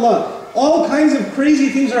 SubhanAllah. All kinds of crazy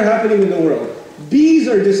things are happening in the world. Bees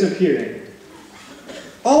are disappearing.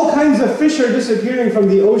 All kinds of fish are disappearing from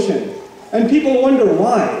the ocean. And people wonder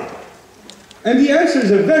why. And the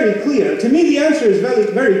answers are very clear. To me, the answer is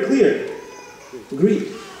very, very clear.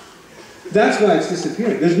 Greed. That's why it's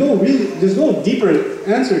disappearing. There's no deeper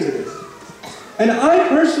answer to this. And I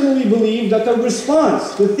personally believe that the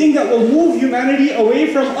response, the thing that will move humanity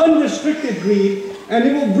away from unrestricted greed, and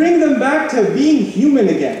it will bring them back to being human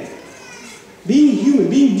again. Being human,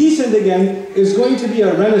 being decent again, is going to be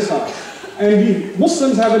a renaissance. And we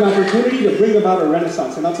Muslims have an opportunity to bring about a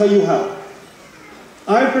renaissance, and I'll tell you how.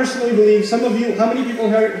 I personally believe, some of you, how many people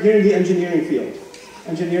are here in the engineering field?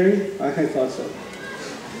 Engineering? I thought so.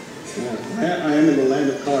 Yeah, I am in the land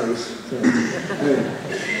of cars. So, anyway.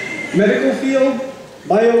 Medical field,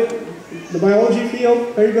 the biology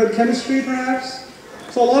field, very good. Chemistry, perhaps.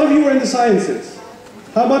 So a lot of you are in the sciences.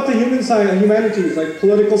 How about the humanities, like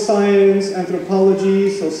political science, anthropology,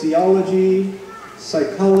 sociology,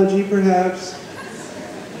 psychology, perhaps?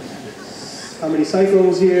 How many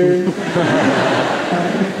psychos here?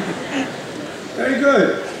 Very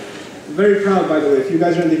good. I'm very proud, by the way. If you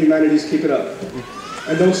guys are in the humanities, keep it up.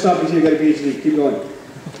 And don't stop until you get a PhD. Keep going.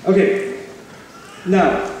 Okay.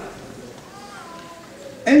 Now,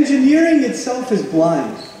 engineering itself is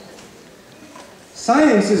blind.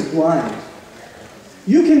 Science is blind.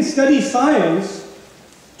 You can study science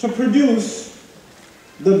to produce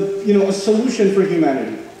a solution for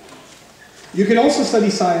humanity. You can also study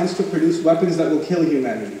science to produce weapons that will kill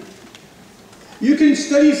humanity. You can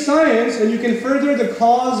study science and you can further the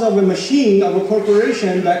cause of a machine, of a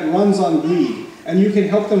corporation that runs on greed. And you can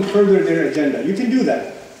help them further their agenda. You can do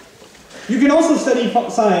that. You can also study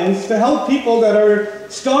science to help people that are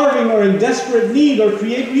starving or in desperate need, or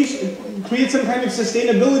create some kind of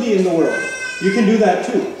sustainability in the world. You can do that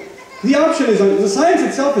too. The option is, the science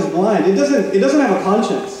itself is blind. It doesn't have a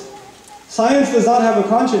conscience. Science does not have a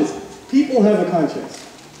conscience. People have a conscience.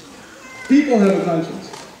 People have a conscience.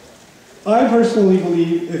 I personally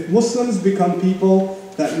believe if Muslims become people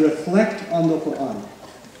that reflect on the Quran,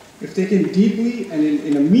 if they can deeply and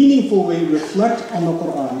in a meaningful way reflect on the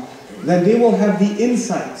Quran, then they will have the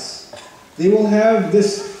insights. They will have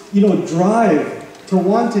this, drive to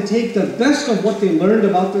want to take the best of what they learned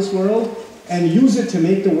about this world and use it to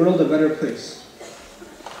make the world a better place.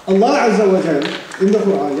 Allah Azza wa Jal in the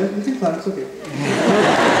Quran, yeah, you can clap, it's okay.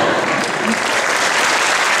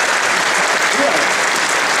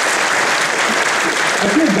 I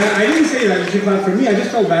feel bad. I didn't say that you should clap for me. I just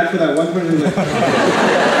felt bad for that one person.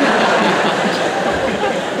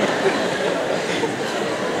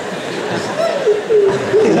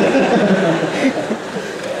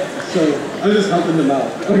 So I'm just helping them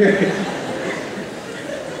out. Okay.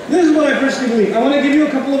 This is what I personally believe. I want to give you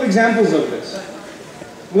a couple of examples of this.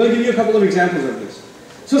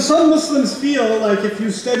 So some Muslims feel like if you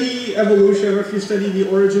study evolution or if you study the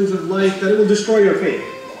origins of life, that it will destroy your faith.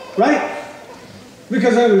 Right?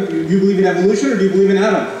 Because do you believe in evolution or do you believe in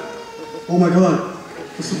Adam? Oh my God,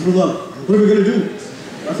 Astaghfirullah, what are we going to do?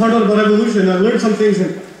 I found out about evolution, I learned some things,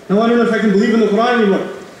 and now I don't know if I can believe in the Quran anymore.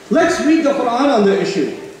 Let's read the Quran on the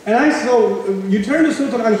issue. And so you turn to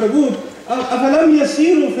Surah Al-Ankabut, أَفَلَمْ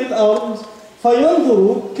يَسِيرُوا فِي الْأَرْضِ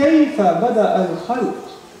فَيَنْظُرُوا كَيْفَ بَدَأَ الْخَلْقِ.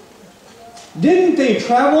 Didn't they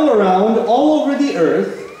travel around all over the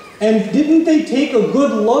earth, and didn't they take a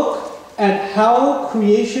good look at how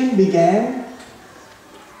creation began?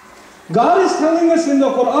 God is telling us in the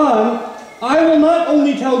Quran, I will not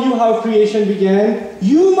only tell you how creation began,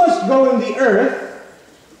 you must go in the earth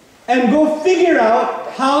and go figure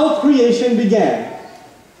out how creation began.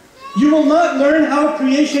 You will not learn how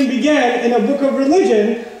creation began in a book of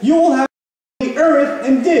religion. You will have to go to the earth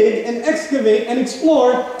and dig and excavate and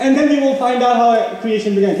explore, and then you will find out how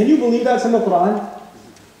creation began. Can you believe that's in the Quran?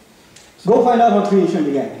 Go find out how creation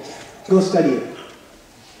began. Go study it.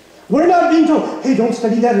 We're not being told, hey, don't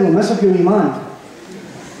study that, it'll mess up your iman.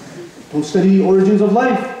 Don't study the origins of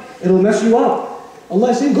life, it'll mess you up.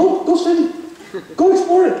 Allah is saying, go study, go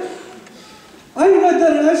explore it. I read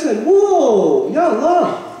that and I said, whoa, Ya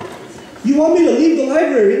Allah, you want me to leave the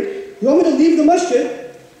library, you want me to leave the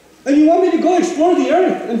masjid, and you want me to go explore the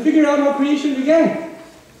earth and figure out how creation began.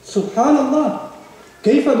 Subhanallah.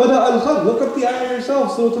 كَيْفَ بَدَأَ الْخَلْقِ. Look up the ayah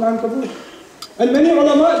yourself, Surah Al-Ankabut. And many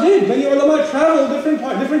ulama did. Many ulama traveled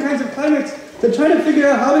different kinds of climates to try to figure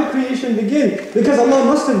out how did creation begin. Because Allah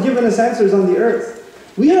must have given us answers on the earth.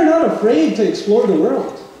 We are not afraid to explore the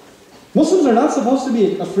world. Muslims are not supposed to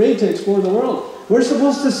be afraid to explore the world. We're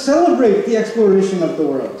supposed to celebrate the exploration of the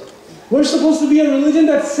world. We're supposed to be a religion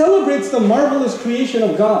that celebrates the marvelous creation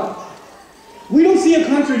of God. We don't see a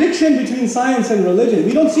contradiction between science and religion.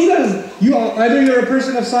 We don't see that as either you're a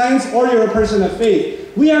person of science or you're a person of faith.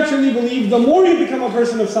 We actually believe the more you become a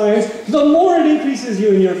person of science, the more it increases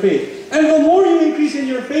you in your faith. And the more you increase in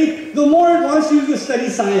your faith, the more it wants you to study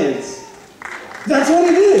science. That's what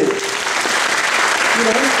it is. You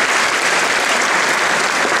know?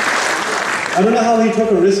 I don't know how he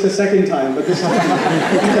took a risk a second time, but this time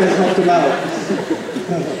you guys helped him out.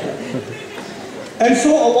 And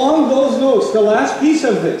so along those notes, the last piece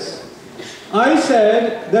of this, I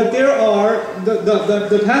said that there are,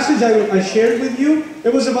 the passage I shared with you,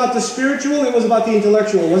 it was about the spiritual, it was about the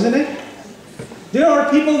intellectual, wasn't it? There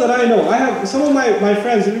are people that I know. I have some of my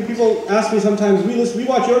friends, people ask me sometimes, we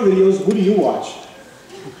watch your videos, who do you watch?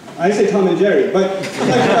 I say Tom and Jerry, but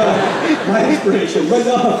my inspiration.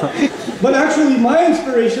 But actually my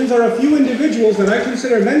inspirations are a few individuals that I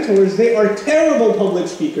consider mentors. They are terrible public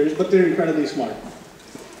speakers, but they're incredibly smart.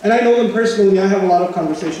 And I know them personally, I have a lot of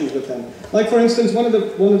conversations with them. Like for instance, one of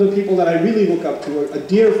the people that I really look up to, a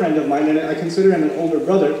dear friend of mine, and I consider him an older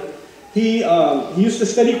brother, he used to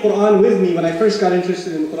study Quran with me when I first got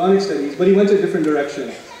interested in Quranic studies, but he went a different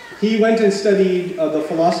direction. He went and studied the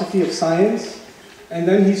philosophy of science, and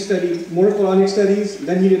then he studied more Quranic studies,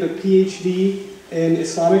 then he did a PhD in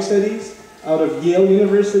Islamic studies out of Yale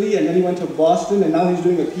University, and then he went to Boston, and now he's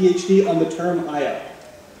doing a PhD on the term ayah.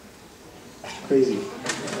 Crazy.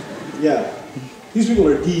 Yeah. These people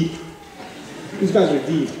are deep. These guys are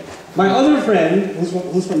deep. My other friend,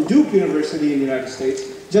 who's from Duke University in the United States,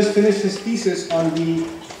 just finished his thesis on the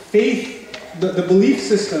faith, the belief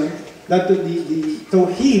system, that the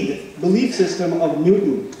Tawheed belief system of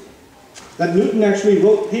Newton. That Newton actually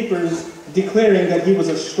wrote papers declaring that he was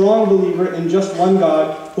a strong believer in just one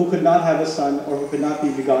God who could not have a son or who could not be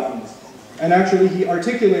begotten. And actually he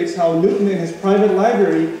articulates how Newton in his private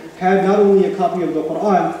library had not only a copy of the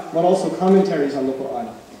Quran, but also commentaries on the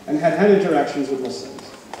Quran, and had interactions with Muslims.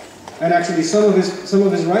 And actually some of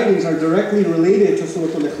his writings are directly related to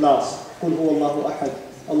Surah Al-Ikhlas. قُلْ هُوَ اللَّهُ أَحَدٌ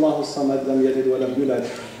اللَّهُ الصَّمَدُ لَمْ يَلِدْ وَلَمْ يُولَدْ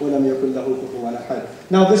وَلَمْ يَكُنْ لَهُ كُفُوًا أَحَدٌ.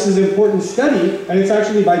 Now this is important study, and it's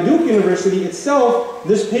actually by Duke University itself.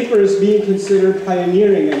 This paper is being considered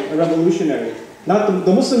pioneering and revolutionary. Not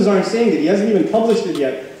the Muslims aren't saying it. He hasn't even published it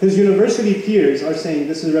yet. His university peers are saying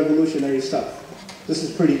this is revolutionary stuff. This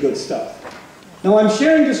is pretty good stuff. Now I'm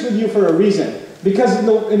sharing this with you for a reason. Because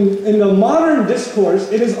in the modern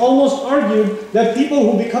discourse, it is almost argued that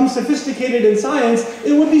people who become sophisticated in science,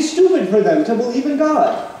 it would be stupid for them to believe in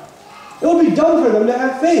God. It would be dumb for them to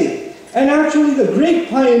have faith. And actually the great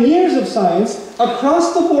pioneers of science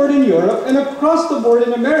across the board in Europe and across the board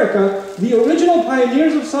in America, the original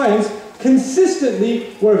pioneers of science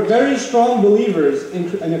consistently were very strong believers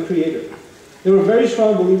in a creator. They were very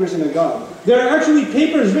strong believers in a God. There are actually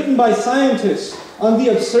papers written by scientists on the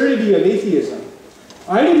absurdity of atheism.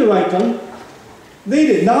 I didn't write them. They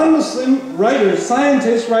did. Non-Muslim writers,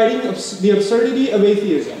 scientists writing the absurdity of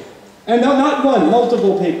atheism. And not one,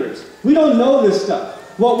 multiple papers. We don't know this stuff.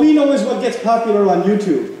 What we know is what gets popular on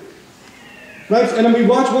YouTube. Right? And then we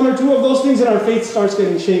watch one or two of those things and our faith starts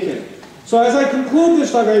getting shaken. So as I conclude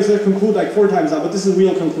this talk, I said conclude like 4 times now, but this is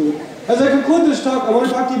real conclude. As I conclude this talk, I want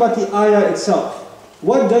to talk to you about the ayah itself.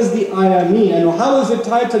 What does the ayah mean and how is it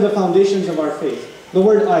tied to the foundations of our faith? The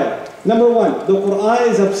word ayah. Number 1, the Qur'an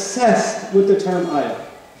is obsessed with the term ayah.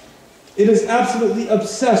 It is absolutely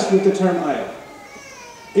obsessed with the term ayah.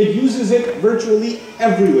 It uses it virtually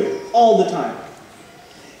everywhere, all the time.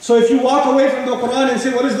 So if you walk away from the Qur'an and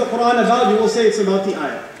say, what is the Qur'an about? You will say it's about the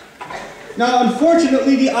ayah. Now,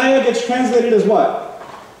 unfortunately, the ayah gets translated as what?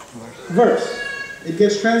 Verse. It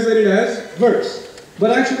gets translated as verse.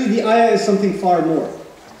 But actually, the ayah is something far more.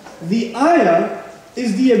 The ayah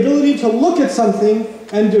is the ability to look at something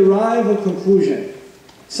and derive a conclusion.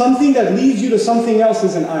 Something that leads you to something else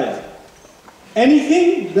is an ayah.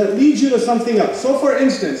 Anything that leads you to something else. So for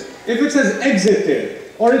instance, if it says exit there,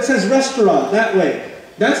 or it says restaurant that way,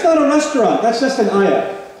 that's not a restaurant, that's just an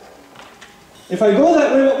ayah. If I go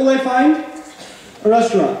that way, what will I find? A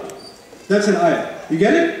restaurant. That's an ayah. You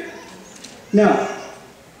get it? Now,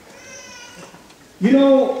 you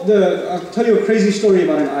know, I'll tell you a crazy story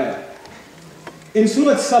about an ayah. In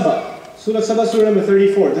Surah Saba, Surah number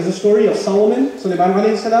 34, there's a story of Sulaiman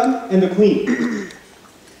alayhi salam, and the queen.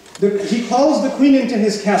 He calls the queen into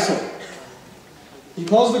his castle. He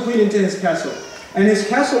calls the queen into his castle. And his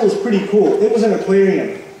castle was pretty cool. It was an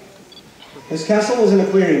aquarium. His castle was an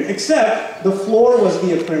aquarium, except the floor was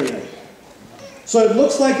the aquarium. So it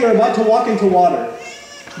looks like you're about to walk into water,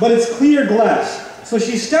 but it's clear glass. So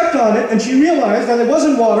she stepped on it and she realized that it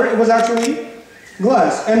wasn't water, it was actually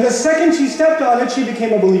glass. And the second she stepped on it, she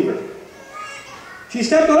became a believer. She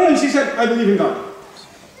stepped on it and she said, I believe in God.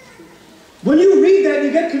 When you read that,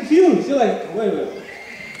 you get confused. You're like, wait.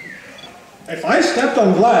 If I stepped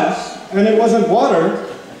on glass and it wasn't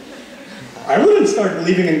water, I wouldn't start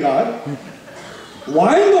believing in God.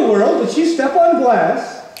 Why in the world did she step on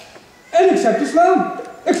glass and accept Islam?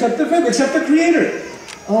 Accept the faith, accept the Creator?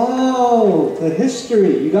 Oh, the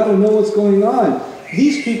history. You got to know what's going on.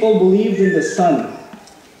 These people believed in the sun.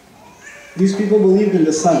 These people believed in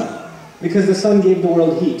the sun because the sun gave the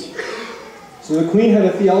world heat. So the queen had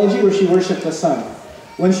a theology where she worshipped the sun.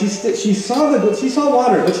 When she saw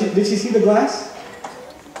water, but did she see the glass?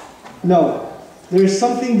 No. There is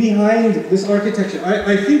something behind this architecture.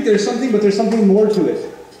 I think there's something, but there's something more to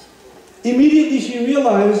it. Immediately she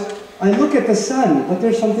realized, I look at the sun, but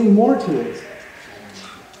there's something more to it.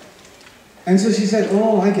 And so she said,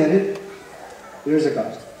 oh, I get it. There's a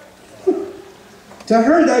God. To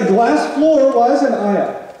her, that glass floor was an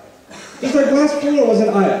ayah. Just like glass floor was an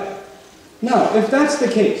ayah. Now, if that's the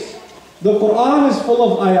case, the Qur'an is full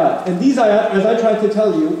of ayat. And these ayat, as I tried to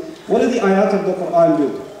tell you, what do the ayat of the Qur'an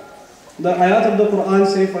do? The ayat of the Qur'an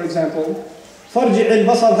say, for example, فَارْجِعِ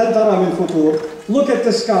الْبَصَرْ هَلْ تَرَى مِنْ فُتُورٍ. Look at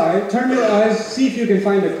the sky, turn your eyes, see if you can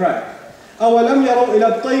find a crack. أَوَلَمْ يَرَوْا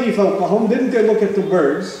إِلَى الطَّيْرِ فَوْقَهُمْ. Didn't they look at the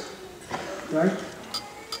birds? Right?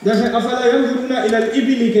 أَفَلَا يَنْظُرُونَ إِلَى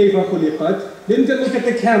الْإِبِلِ كَيْفَ خُلِقَتْ. Didn't they look at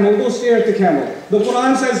the camel? Go stare at the camel. The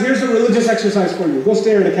Qur'an says, here's a religious exercise for you. Go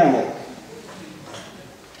stare at a camel.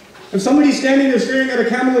 If somebody's standing there staring at a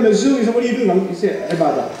camel in a zoo, you say, what are you doing? You say,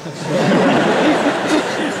 ibadah.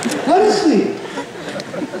 Honestly.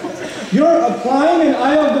 You're applying an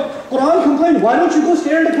ayah of the Qur'an complaining. Why don't you go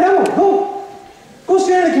stare at a camel? Go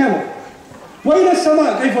stare at a camel. وَإِلَى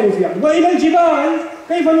السَّمَاءِ كَيْفَ رُفِعَتْ وَإِلَى الْجِبَالِ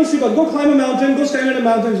كَيْفَ نُصِبَتْ. Go climb a mountain, go stand at a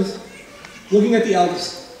mountain, just looking at the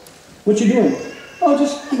Alps. What you doing? Oh,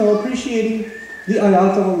 just, appreciating the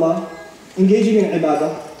ayat of Allah, engaging in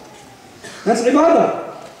ibadah. That's ibadah.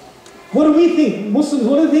 What do we think? Muslims,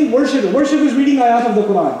 what do they think worship is? Worship is reading ayat of the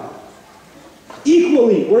Qur'an.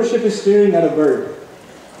 Equally, worship is staring at a bird.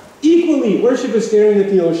 Equally, worship is staring at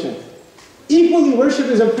the ocean. Equally, worship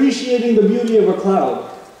is appreciating the beauty of a cloud.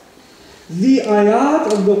 The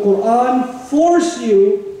ayat of the Qur'an force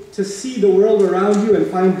you to see the world around you and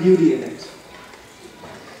find beauty in it.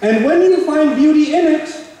 And when you find beauty in it,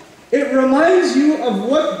 it reminds you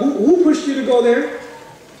of who pushed you to go there?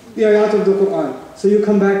 the ayat of the Quran. So you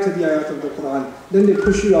come back to the ayat of the Quran. Then they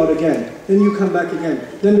push you out again. Then you come back again.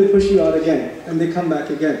 Then they push you out again. And they come back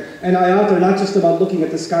again. And ayat are not just about looking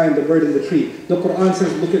at the sky and the bird and the tree. The Quran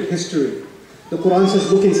says look at history. The Quran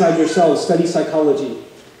says look inside yourselves, study psychology.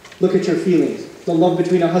 Look at your feelings. The love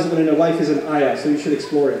between a husband and a wife is an ayah, so you should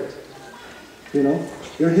explore it. You know?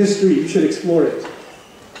 Your history, you should explore it.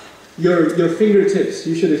 Your fingertips,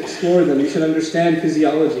 you should explore them. You should understand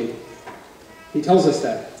physiology. He tells us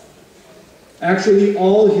that. Actually,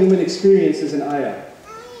 all human experience is an ayah.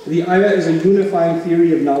 The ayah is a unifying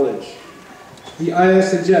theory of knowledge. The ayah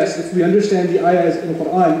suggests, if we understand the ayah in the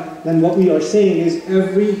Quran, then what we are saying is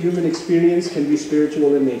every human experience can be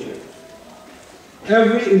spiritual in nature.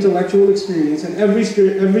 Every intellectual experience and every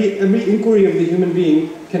inquiry of the human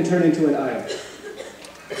being can turn into an ayah.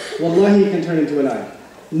 Wallahi, it can turn into an ayah.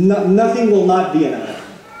 Nothing will not be an ayah.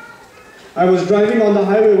 I was driving on the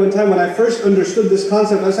highway one time when I first understood this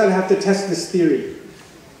concept. I said I have to test this theory.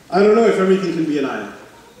 I don't know if everything can be an ayah.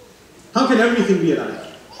 How can everything be an ayah?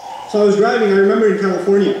 So I was driving, I remember in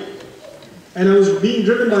California, and I was being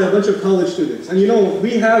driven by a bunch of college students. And you know,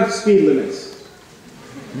 we have speed limits.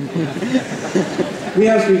 We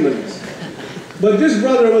have speed limits. But this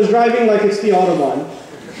brother was driving like it's the Autobahn.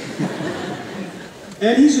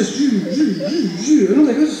 And he's just, and I'm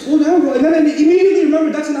like, let's slow down, bro. And then I immediately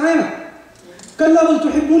remembered that's an ayah.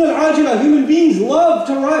 Human beings love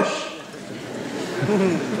to rush.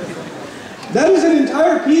 That is an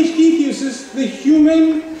entire PhD thesis, the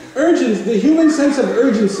human urgency, the human sense of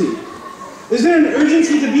urgency. Is there an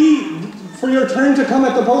urgency to be, for your turn to come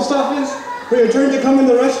at the post office? For your turn to come in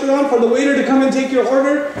the restaurant? For the waiter to come and take your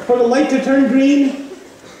order? For the light to turn green?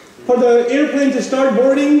 For the airplane to start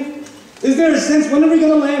boarding? Is there a sense, when are we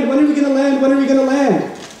going to land? When are we going to land? When are we going to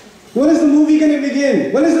land? When is the movie going to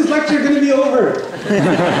begin? When is this lecture going to be over?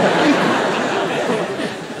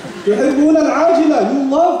 You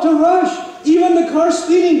love to rush. Even the car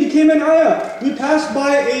speeding became an ayah. We passed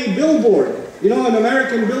by a billboard. You know, in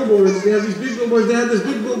American billboards, they have these big billboards. They had this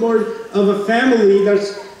big billboard of a family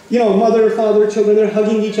that's, you know, mother, father, children. They're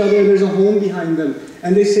hugging each other. There's a home behind them.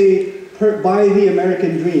 And they say, buy the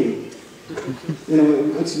American dream. You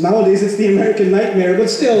know, nowadays it's the American nightmare, but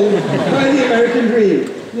still, buy the American dream.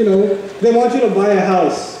 You know, they want you to buy a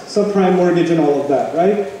house, subprime mortgage and all of that,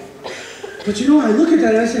 right? But you know, I look at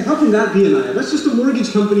that and I say, how can that be an ayah? That's just a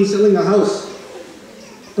mortgage company selling a house.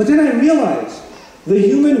 But then I realize, the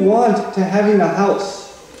human want to having a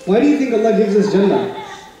house. Why do you think Allah gives us Jannah?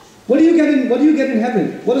 What do you get in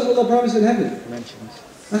heaven? What does Allah promise in heaven? Mansions.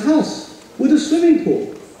 A house, with a swimming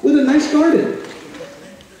pool, with a nice garden.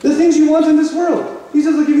 The things you want in this world. He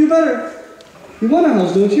says, I'll give you better. You want a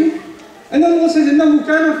house, don't you? And then Allah says, إِنَّهُ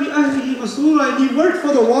كَانَ فِي أَهْلِهِ مَسْرُورًا. And he worked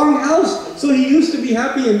for the wrong house, so he used to be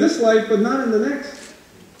happy in this life, but not in the next.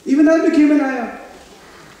 Even that became an ayah.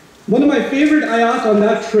 One of my favorite ayat on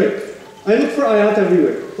that trip, I look for ayat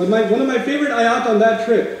everywhere, but one of my favorite ayat on that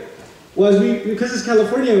trip was, because it's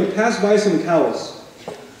California, we passed by some cows.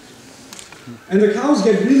 And the cows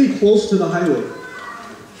get really close to the highway,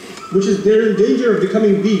 which is, they're in danger of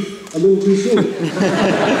becoming beef a little too soon.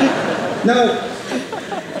 Now,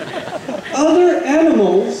 other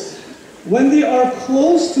animals, when they are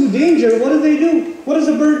close to danger, what do? What does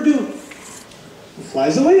a bird do? It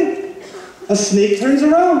flies away. A snake turns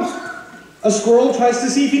around. A squirrel tries to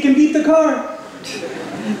see if he can beat the car.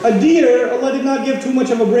 A deer, Allah did not give too much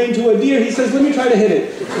of a brain to a deer. He says, let me try to hit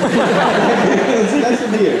it. That's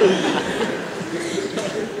a deer.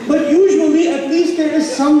 But usually, at least there is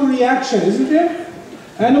some reaction, isn't there?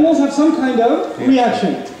 Animals have some kind of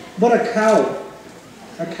reaction. But a cow,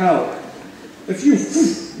 if you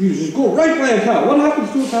just go right by a cow, what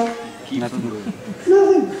happens to a cow? Nothing.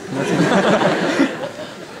 Nothing.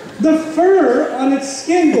 The fur on its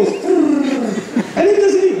skin goes, and it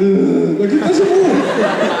doesn't even, like it doesn't move.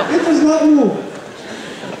 It does not move.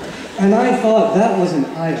 And I thought that was an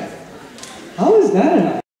ayah. How is that an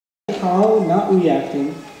ayah? A cow not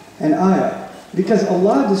reacting, an ayah. Because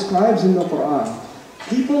Allah describes in the Quran,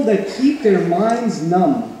 people that keep their minds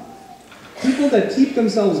numb, people that keep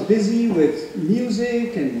themselves busy with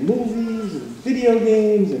music and movies and video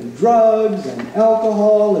games and drugs and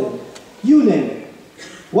alcohol and you name it.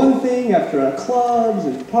 One thing after clubs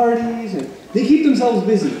and parties, and they keep themselves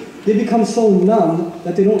busy. They become so numb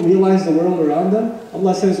that they don't realize the world around them.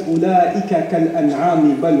 Allah says, أُولَٰئِكَ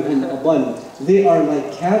كَالْأَنْعَامِ بَلْ هُمْ أَضَلُّ. They are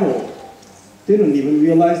like cattle. They don't even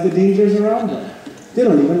realize the dangers around them. They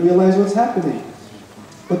don't even realize what's happening.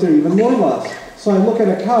 But they're even more lost. So I look at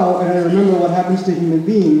a cow and I remember what happens to human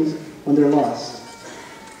beings when they're lost.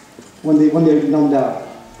 When they're numbed out.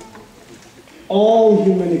 all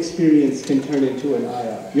human experience can turn into an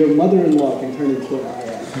ayah. Your mother-in-law can turn into an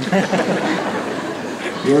ayah.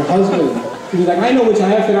 Your husband, he's like, I know which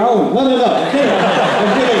ayah Fir'aun. No, I'm kidding.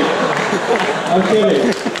 I'm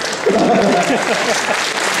kidding.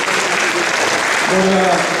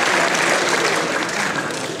 But,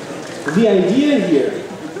 the idea here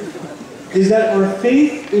is that our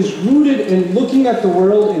faith is rooted in looking at the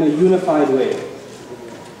world in a unified way.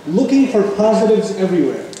 Looking for positives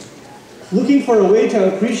everywhere. Looking for a way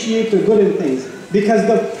to appreciate the good in things. Because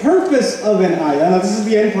the purpose of an ayah, now this is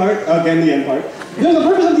the end part, again the end part. Because the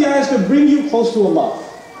purpose of the ayah is to bring you close to Allah.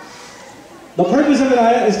 The purpose of an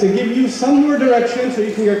ayah is to give you some more direction so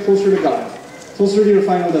you can get closer to God. Closer to your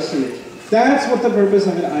final destination. That's what the purpose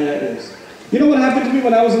of an ayah is. You know what happened to me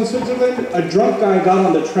when I was in Switzerland? A drunk guy got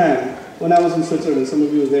on the tram when I was in Switzerland. Some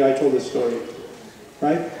of you were there, I told this story.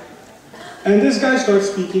 Right? And this guy starts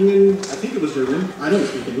speaking in, I think it was German. I don't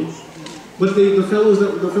speak any. But the fellows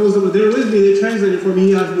that were there with me, they translated for me.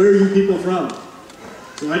 He asked, where are you people from?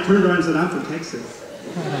 So I turned around and said, I'm from Texas.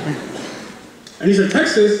 And he said,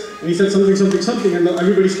 Texas? And he said something, and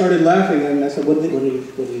everybody started laughing. And I said, what did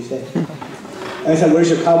he say? And I said, where's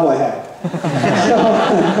your cowboy hat?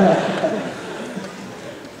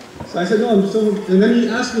 So I said, no, I'm still... And then he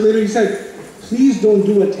asked me later, he said, please don't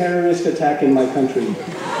do a terrorist attack in my country.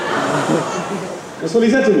 That's what he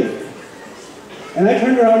said to me. And I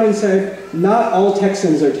turned around and said, not all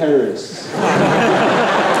Texans are terrorists.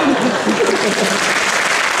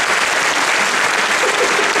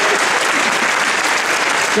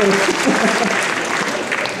 So,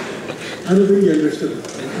 I don't think you understood.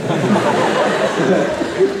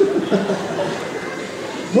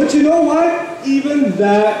 But you know what? Even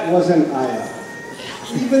that was an ayah.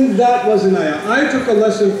 Even that was an ayah. I took a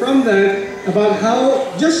lesson from that about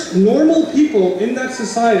how just normal people in that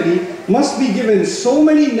society must be given so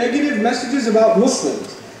many negative messages about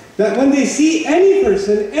Muslims that when they see any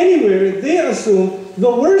person anywhere, they assume the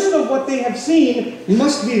worst of what they have seen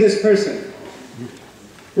must be this person.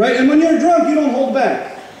 Right? And when you're drunk, you don't hold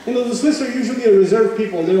back. You know, the Swiss are usually a reserved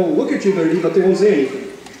people. They don't look at you dirty, but they won't say anything.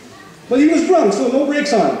 But he was drunk, so no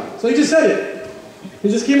brakes on. So he just said it. He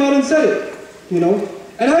just came out and said it, you know.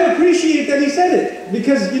 And I appreciate that he said it,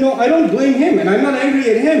 because, you know, I don't blame him, and I'm not angry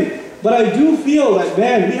at him. But I do feel that,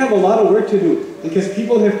 man, we have a lot of work to do, because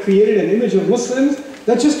people have created an image of Muslims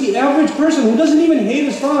that just the average person who doesn't even hate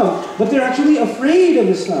Islam, but they're actually afraid of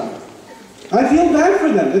Islam. I feel bad for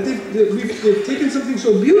them, that they've taken something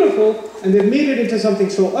so beautiful, and they've made it into something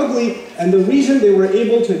so ugly, and the reason they were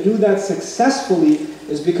able to do that successfully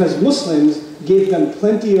is because Muslims gave them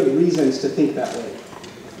plenty of reasons to think that way.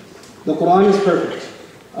 The Quran is perfect.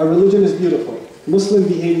 Our religion is beautiful. Muslim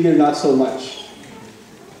behavior, not so much.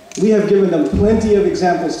 We have given them plenty of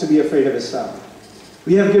examples to be afraid of Islam.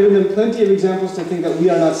 We have given them plenty of examples to think that we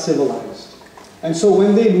are not civilized. And so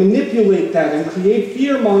when they manipulate that and create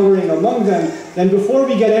fear-mongering among them, then before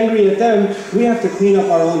we get angry at them, we have to clean up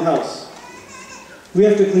our own house. We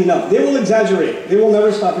have to clean up. They will exaggerate. They will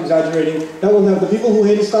never stop exaggerating. The people who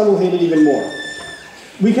hate Islam will hate it even more.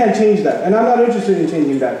 We can't change that. And I'm not interested in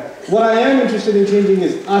changing that. What I am interested in changing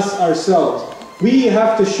is us ourselves. We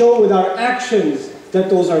have to show with our actions that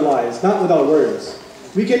those are lies, not with our words.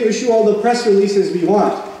 We can issue all the press releases we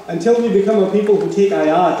want. Until we become a people who take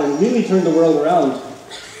ayat and really turn the world around,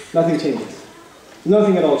 nothing changes.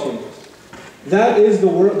 Nothing at all changes. That is the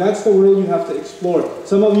world. That's the world you have to explore.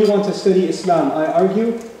 Some of you want to study Islam. I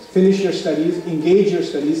argue, finish your studies, engage your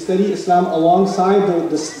studies, study Islam alongside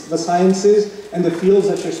the sciences and the fields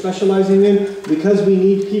that you're specializing in, because we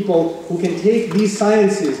need people who can take these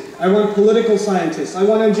sciences. I want political scientists. I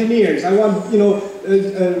want engineers. I want,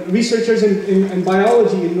 researchers in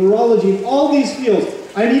biology, in neurology, in all these fields.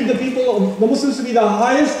 I need the Muslims to be the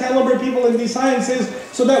highest caliber people in these sciences,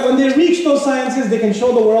 so that when they reach those sciences, they can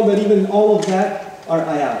show the world that even all of that are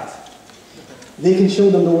ayat. They can show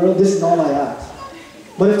them the world, this is all ayat.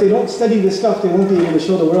 But if they don't study this stuff, they won't be able to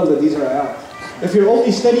show the world that these are ayat. If you're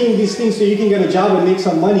only studying these things so you can get a job and make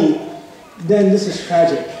some money, then this is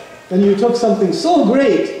tragic. Then you took something so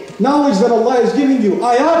great, knowledge that Allah is giving you,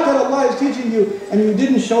 ayat that Allah is teaching you, and you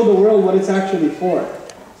didn't show the world what it's actually for.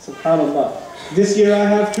 SubhanAllah. This year I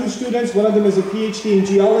have 2 students. One of them is a PhD in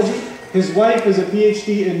geology. His wife is a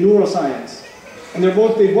PhD in neuroscience. And they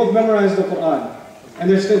both memorized the Quran. And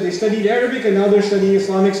they studied Arabic, and now they're studying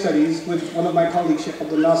Islamic studies with one of my colleagues, Sheikh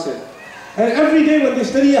Abdul Nasir. And every day when they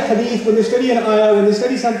study a hadith, when they study an ayah, when they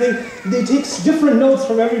study something, they take different notes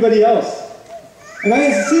from everybody else. And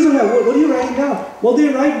I see them, what are you writing down? Well, they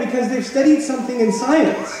write because they've studied something in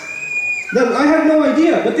science that I have no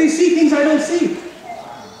idea, but they see things I don't see.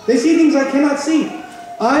 They see things I cannot see.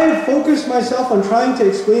 I focused myself on trying to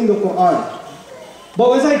explain the Quran.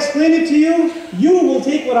 But as I explain it to you, you will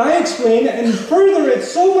take what I explain and further it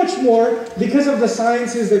so much more because of the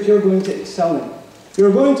sciences that you're going to excel in.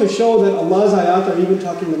 You're going to show that Allah's ayat are even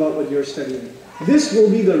talking about what you're studying. This will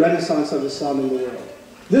be the renaissance of Islam in the world.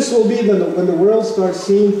 This will be when the world starts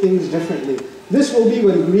seeing things differently. This will be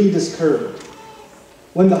when greed is curbed.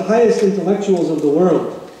 When the highest intellectuals of the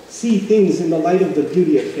world see things in the light of the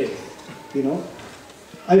beauty of faith. You know?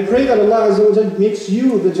 I pray that Allah Azza wa Jalla makes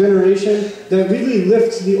you the generation that really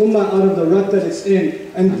lifts the ummah out of the rut that it's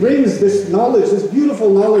in and brings this knowledge, this beautiful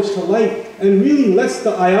knowledge to light and really lets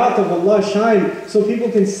the ayat of Allah shine so people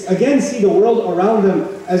can again see the world around them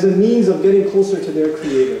as a means of getting closer to their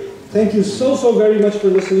Creator. Thank you so very much for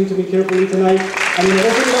listening to me carefully tonight. I'm going to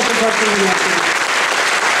open it up for questions and answers.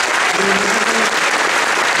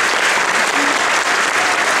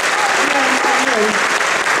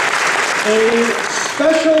 A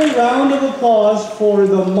special round of applause for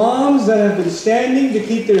the moms that have been standing to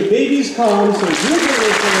keep their babies calm, so you can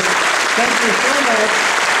listen. Thank you so much.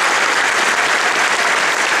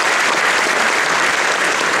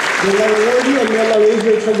 May Allah reward you and may Allah raise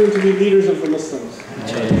your children to be leaders of the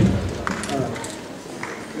Muslims.